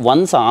 సో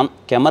వన్స్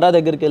కెమెరా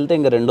దగ్గరికి వెళ్తే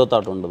ఇంకా రెండో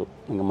థాట్ ఉండదు,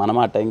 ఇంకా మనం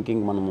ఆ టైంకి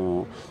ఇంక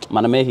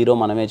మనమే హీరో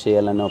మనమే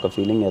చేయాలనే ఒక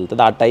ఫీలింగ్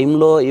వెళ్తుంది. ఆ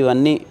టైంలో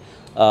ఇవన్నీ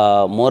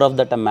మోర్ ఆఫ్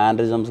దట్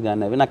మ్యానరిజమ్స్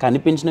కానీ అవి నాకు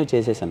అనిపించినవి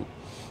చేసేసాను.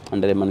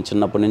 అంటే మనం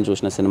చిన్నప్పటి నుంచి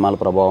చూసిన సినిమాల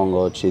ప్రభావం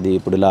కావచ్చు. ఇది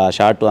ఇప్పుడు ఇలా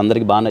షార్ట్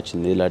అందరికి బాగా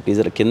నచ్చింది, ఇలా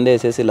టీజర్ కింద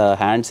వేసేసి ఇలా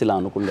హ్యాండ్స్ ఇలా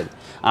అనుకుండేది.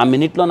 ఆ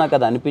మినిట్లో నాకు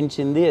అది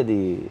అనిపించింది, అది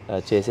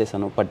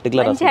చేసేసాను.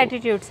 పర్టికులర్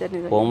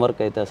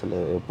హోంవర్క్ అయితే అసలు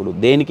ఎప్పుడు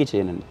దేనికి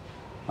చేయనండి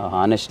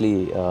హానెస్ట్లీ.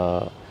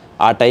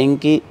 ఆ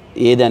టైంకి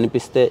ఏది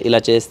అనిపిస్తే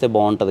ఇలా చేస్తే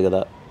బాగుంటుంది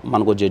కదా,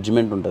 మనకు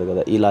జడ్జిమెంట్ ఉంటుంది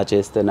కదా, ఇలా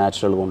చేస్తే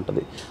న్యాచురల్గా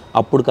ఉంటుంది,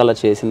 అప్పుడు అలా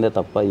చేసిందే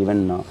తప్ప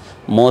even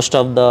most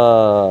of the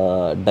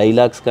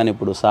dialogues కానీ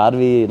ఇప్పుడు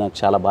సార్వి నాకు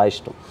చాలా బాగా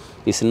ఇష్టం.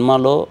 ఈ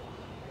సినిమాలో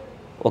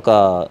ఒక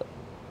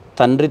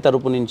తండ్రి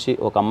తరపు నుంచి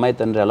ఒక అమ్మాయి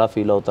తండ్రి ఎలా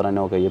ఫీల్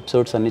అవుతారనే ఒక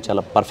ఎపిసోడ్స్ అన్ని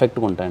చాలా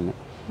పర్ఫెక్ట్గా ఉంటాయండి.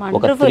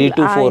 ఒక 3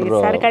 to 4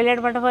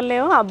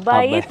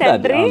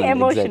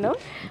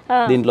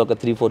 దీంట్లో ఒక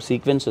 3-4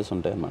 సీక్వెన్సెస్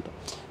ఉంటాయి అన్నమాట.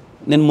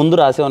 నేను ముందు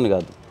రాసేవాడిని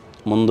కాదు,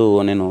 ముందు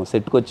నేను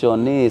సెట్కి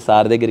వచ్చేవాడిని,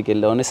 సార్ దగ్గరికి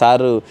వెళ్ళేవాడిని.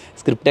 సార్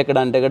స్క్రిప్ట్ ఎక్కడ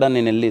అంటే కూడా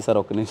నేను వెళ్ళి సార్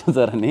ఒక్క నిమిషం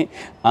సార్ అని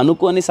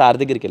అనుకొని సార్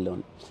దగ్గరికి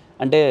వెళ్ళేవాడిని.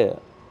 అంటే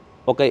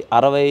ఒక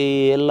 60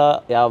 ఏళ్ళ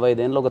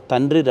 55 ఏళ్ళ ఒక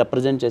తండ్రి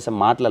రిప్రజెంట్ చేసే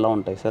మాటలు ఎలా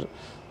ఉంటాయి సార్,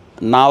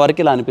 నా వరకు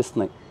ఇలా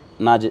అనిపిస్తున్నాయి,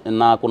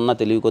 నాకున్న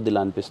తెలివి కొద్ది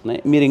ఇలా అనిపిస్తున్నాయి.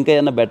 మీరు ఇంకా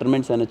ఏమైనా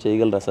బెటర్మెంట్స్ అయినా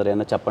చేయగలరా సార్,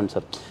 ఏమైనా చెప్పండి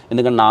సార్,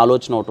 ఎందుకంటే నా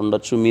ఆలోచన ఒకటి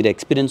ఉండొచ్చు, మీరు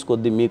ఎక్స్పీరియన్స్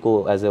కొద్దీ మీకు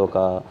యాజ్ ఏ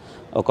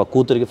ఒక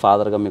కూతురికి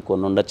ఫాదర్గా మీకు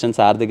కొన్ని ఉండొచ్చు అని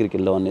సార్ దగ్గరికి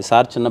వెళ్ళేవాడిని.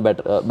 సార్ చిన్న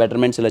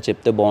బెటర్మెంట్స్ ఇలా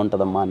చెప్తే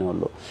బాగుంటుందమ్మా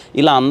అనేవాళ్ళు.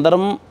 ఇలా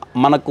అందరం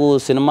మనకు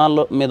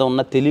సినిమాల్లో మీద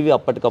ఉన్న తెలివి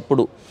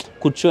అప్పటికప్పుడు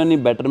కూర్చొని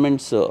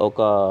బెటర్మెంట్స్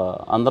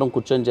అందరం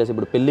కూర్చొని చేసి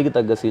ఇప్పుడు పెళ్ళికి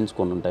తగ్గ సీన్స్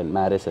కొన్ని ఉంటాయి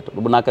మ్యారేజ్ సెటప్.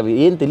 ఇప్పుడు నాకు అవి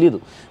ఏం తెలియదు.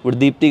 ఇప్పుడు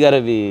దీప్తి గారు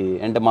అవి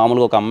అంటే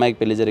మామూలుగా ఒక అమ్మాయికి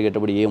పెళ్లి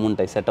జరిగేటప్పుడు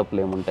ఏముంటాయి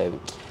సెటప్లు ఏముంటాయి అవి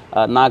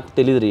నాకు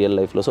తెలియదు రియల్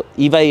లైఫ్లో. సో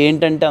ఇవి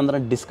ఏంటంటే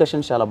అందరం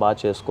డిస్కషన్స్ చాలా బాగా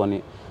చేసుకొని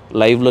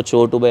లైవ్లో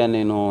చోటు పోయా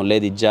నేను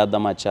లేదు ఇది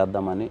చేద్దాం అది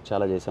చేద్దామని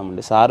చాలా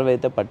చేసామండి. సార్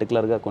అయితే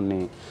పర్టికులర్గా కొన్ని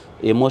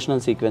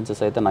ఎమోషనల్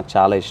సీక్వెన్సెస్ అయితే నాకు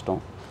చాలా ఇష్టం.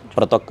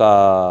 ప్రతి ఒక్క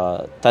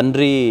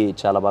తండ్రి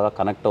చాలా బాగా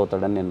కనెక్ట్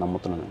అవుతాడని నేను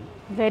నమ్ముతున్నాను.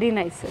 Very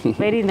nice,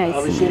 very nice.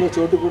 ఆ విషయంలో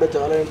చోటు కూడా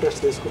చాలా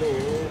ఇంట్రెస్ట్ తీసుకుని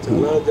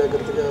చాలా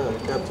జాగ్రత్తగా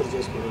క్యాప్చర్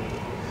చేసుకున్నాను.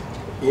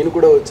 ఈయన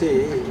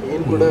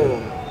కూడా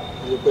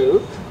చెప్పారు.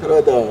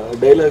 తర్వాత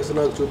డైలాగ్స్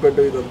నాకు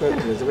చూపెట్టడం ఇదంతా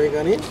నిజమే,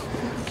 కానీ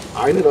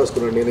ఆయన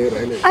రాసుకున్నాడు, నేనే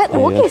రాయలేదు.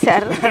 ఓకే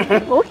సార్,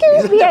 ఓకే,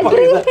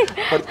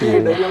 ప్రతి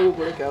డైలాగ్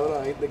కూడా కేవలం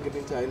ఆయన దగ్గర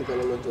నుంచి, ఆయన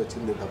కళలోంచి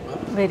వచ్చింది తప్ప.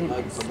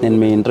 నేను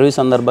మీ ఇంటర్వ్యూ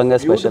సందర్భంగా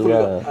స్పెషల్గా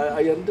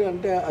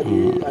అంటే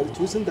అది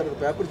చూసిన తర్వాత,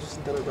 పేపర్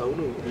చూసిన తర్వాత,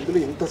 అవును ఇందులో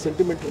ఇంత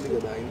సెంటిమెంట్ ఉంది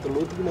కదా, ఇంత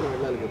లోతుకి మనం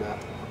వెళ్ళాలి కదా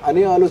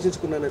అని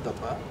ఆలోచించుకున్నానే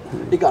తప్ప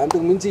ఇక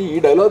అంతకు మించి ఈ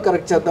డైలాగ్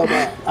కరెక్ట్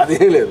చేద్దామా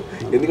అదేం లేదు.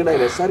 ఎందుకంటే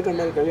ఆయన ఎస్ఆర్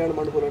కళ్యాణ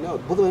మండపంలోనే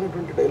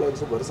అద్భుతమైనటువంటి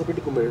డైలాగ్స్ వరుస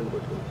పెట్టి కుమ్మేయడం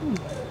పట్టుకుని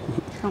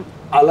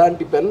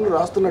అలాంటి పెన్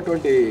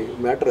రాస్తున్నటువంటి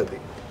మ్యాటర్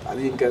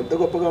అది ఇంకా ఎంత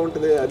గొప్పగా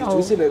ఉంటుంది. అది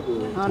చూసి నాకు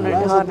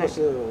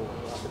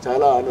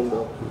చాలా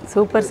ఆనందం.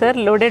 Super sir,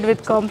 loaded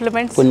with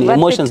compliments. కొన్ని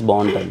ఎమోషన్స్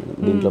బాగుంటాయి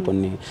దీంట్లో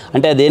కొన్ని.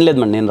 అంటే అదేం లేదు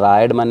మరి నేను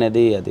రాయడం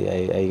అనేది అది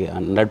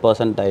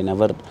 100% ఐ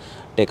నెవర్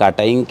టేక్ ఆ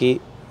టైంకి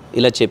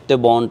ఇలా చెప్తే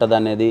బాగుంటుంది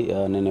అనేది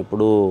నేను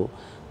ఎప్పుడూ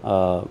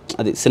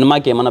అది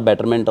సినిమాకి ఏమైనా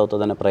బెటర్మెంట్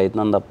అవుతుందనే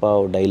ప్రయత్నం తప్ప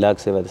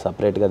డైలాగ్స్ అది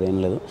సపరేట్గా అది ఏం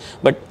లేదు.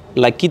 బట్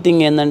లక్కీ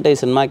థింగ్ ఏంటంటే ఈ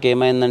సినిమాకి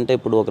ఏమైందంటే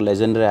ఇప్పుడు ఒక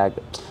లెజెండరీ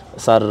యాక్ట్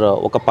సార్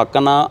ఒక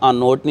పక్కన ఆ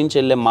నోట్ నుంచి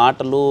వెళ్ళే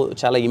మాటలు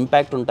చాలా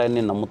ఇంపాక్ట్ ఉంటాయని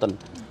నేను నమ్ముతాను.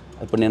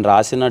 ఇప్పుడు నేను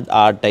రాసిన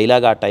ఆ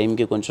డైలాగ్ ఆ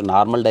టైంకి కొంచెం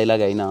నార్మల్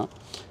డైలాగ్ అయినా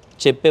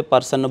చెప్పే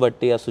పర్సన్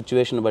బట్టి ఆ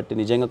సిచ్యువేషన్ బట్టి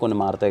నిజంగా కొన్ని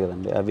మారుతాయి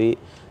కదండి. అవి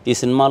ఈ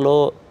సినిమాలో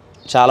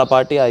చాలా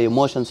పాటి ఆ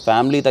ఎమోషన్స్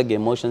ఫ్యామిలీ తగ్గ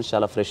ఎమోషన్స్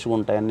చాలా ఫ్రెష్గా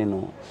ఉంటాయని నేను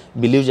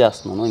బిలీవ్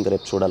చేస్తున్నాను. ఇంకా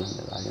రేపు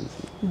చూడాలండి ఆడియన్స్.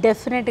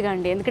 డెఫినెట్గా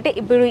అండి, ఎందుకంటే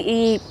ఇప్పుడు ఈ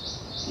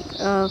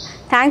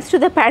thanks to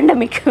the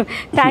pandemic,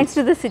 thanks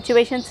to the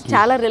situations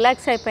చాలా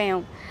రిలాక్స్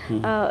అయిపోయాం.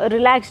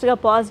 రిలాక్స్డ్గా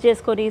పాజ్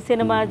చేసుకొని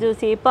సినిమా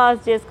చూసి పాజ్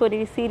చేసుకొని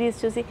సిరీస్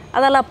చూసి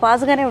అది అలా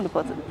పాజ్గానే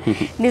ఉండిపోతుంది.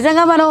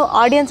 నిజంగా మనం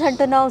ఆడియన్స్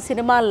అంటున్నాం,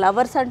 సినిమా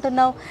లవర్స్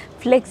అంటున్నాం,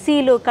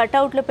 ఫ్లెక్సీలు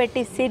కటౌట్లు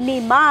పెట్టి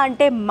సినిమా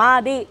అంటే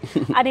మాది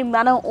అని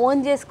మనం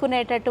ఓన్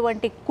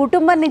చేసుకునేటటువంటి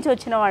కుటుంబం నుంచి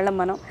వచ్చిన వాళ్ళం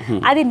మనం.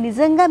 అది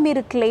నిజంగా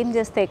మీరు క్లెయిమ్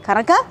చేస్తే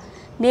కనుక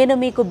నేను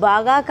మీకు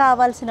బాగా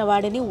కావాల్సిన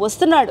వాడిని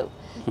వస్తున్నాడు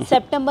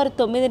సెప్టెంబర్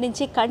 9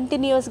 నుంచి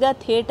కంటిన్యూస్గా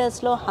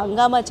థియేటర్స్లో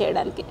హంగామా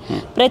చేయడానికి.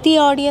 ప్రతి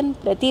ఆడియన్,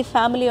 ప్రతి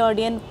ఫ్యామిలీ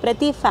ఆడియన్,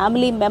 ప్రతి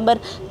ఫ్యామిలీ మెంబర్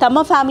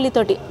తమ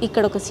ఫ్యామిలీతోటి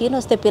ఇక్కడ ఒక సీన్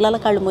వస్తే పిల్లల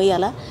కళ్ళు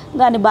మొయ్యాలా,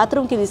 దాన్ని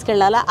బాత్రూమ్కి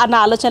తీసుకెళ్ళాలా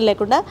అన్న ఆలోచన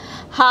లేకుండా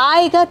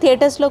హాయిగా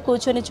థియేటర్స్లో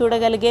కూర్చొని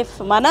చూడగలిగే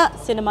మన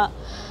సినిమా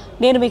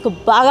నేను మీకు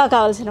బాగా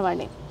కావాల్సిన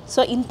వాడిని.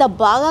 సో ఇంత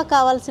బాగా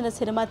కావాల్సిన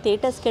సినిమా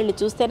థియేటర్స్కి వెళ్ళి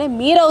చూస్తేనే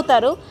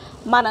మీరవుతారు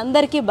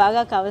మనందరికీ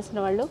బాగా కావాల్సిన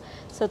వాళ్ళు.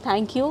 So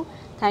thank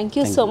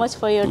you so much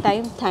for your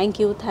time. Thank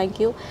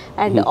you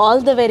and all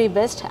the very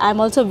best.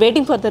 I'm also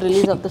waiting for the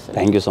release of the film.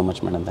 Thank you so much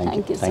madam.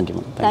 Thank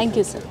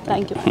you sir.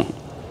 Thank you.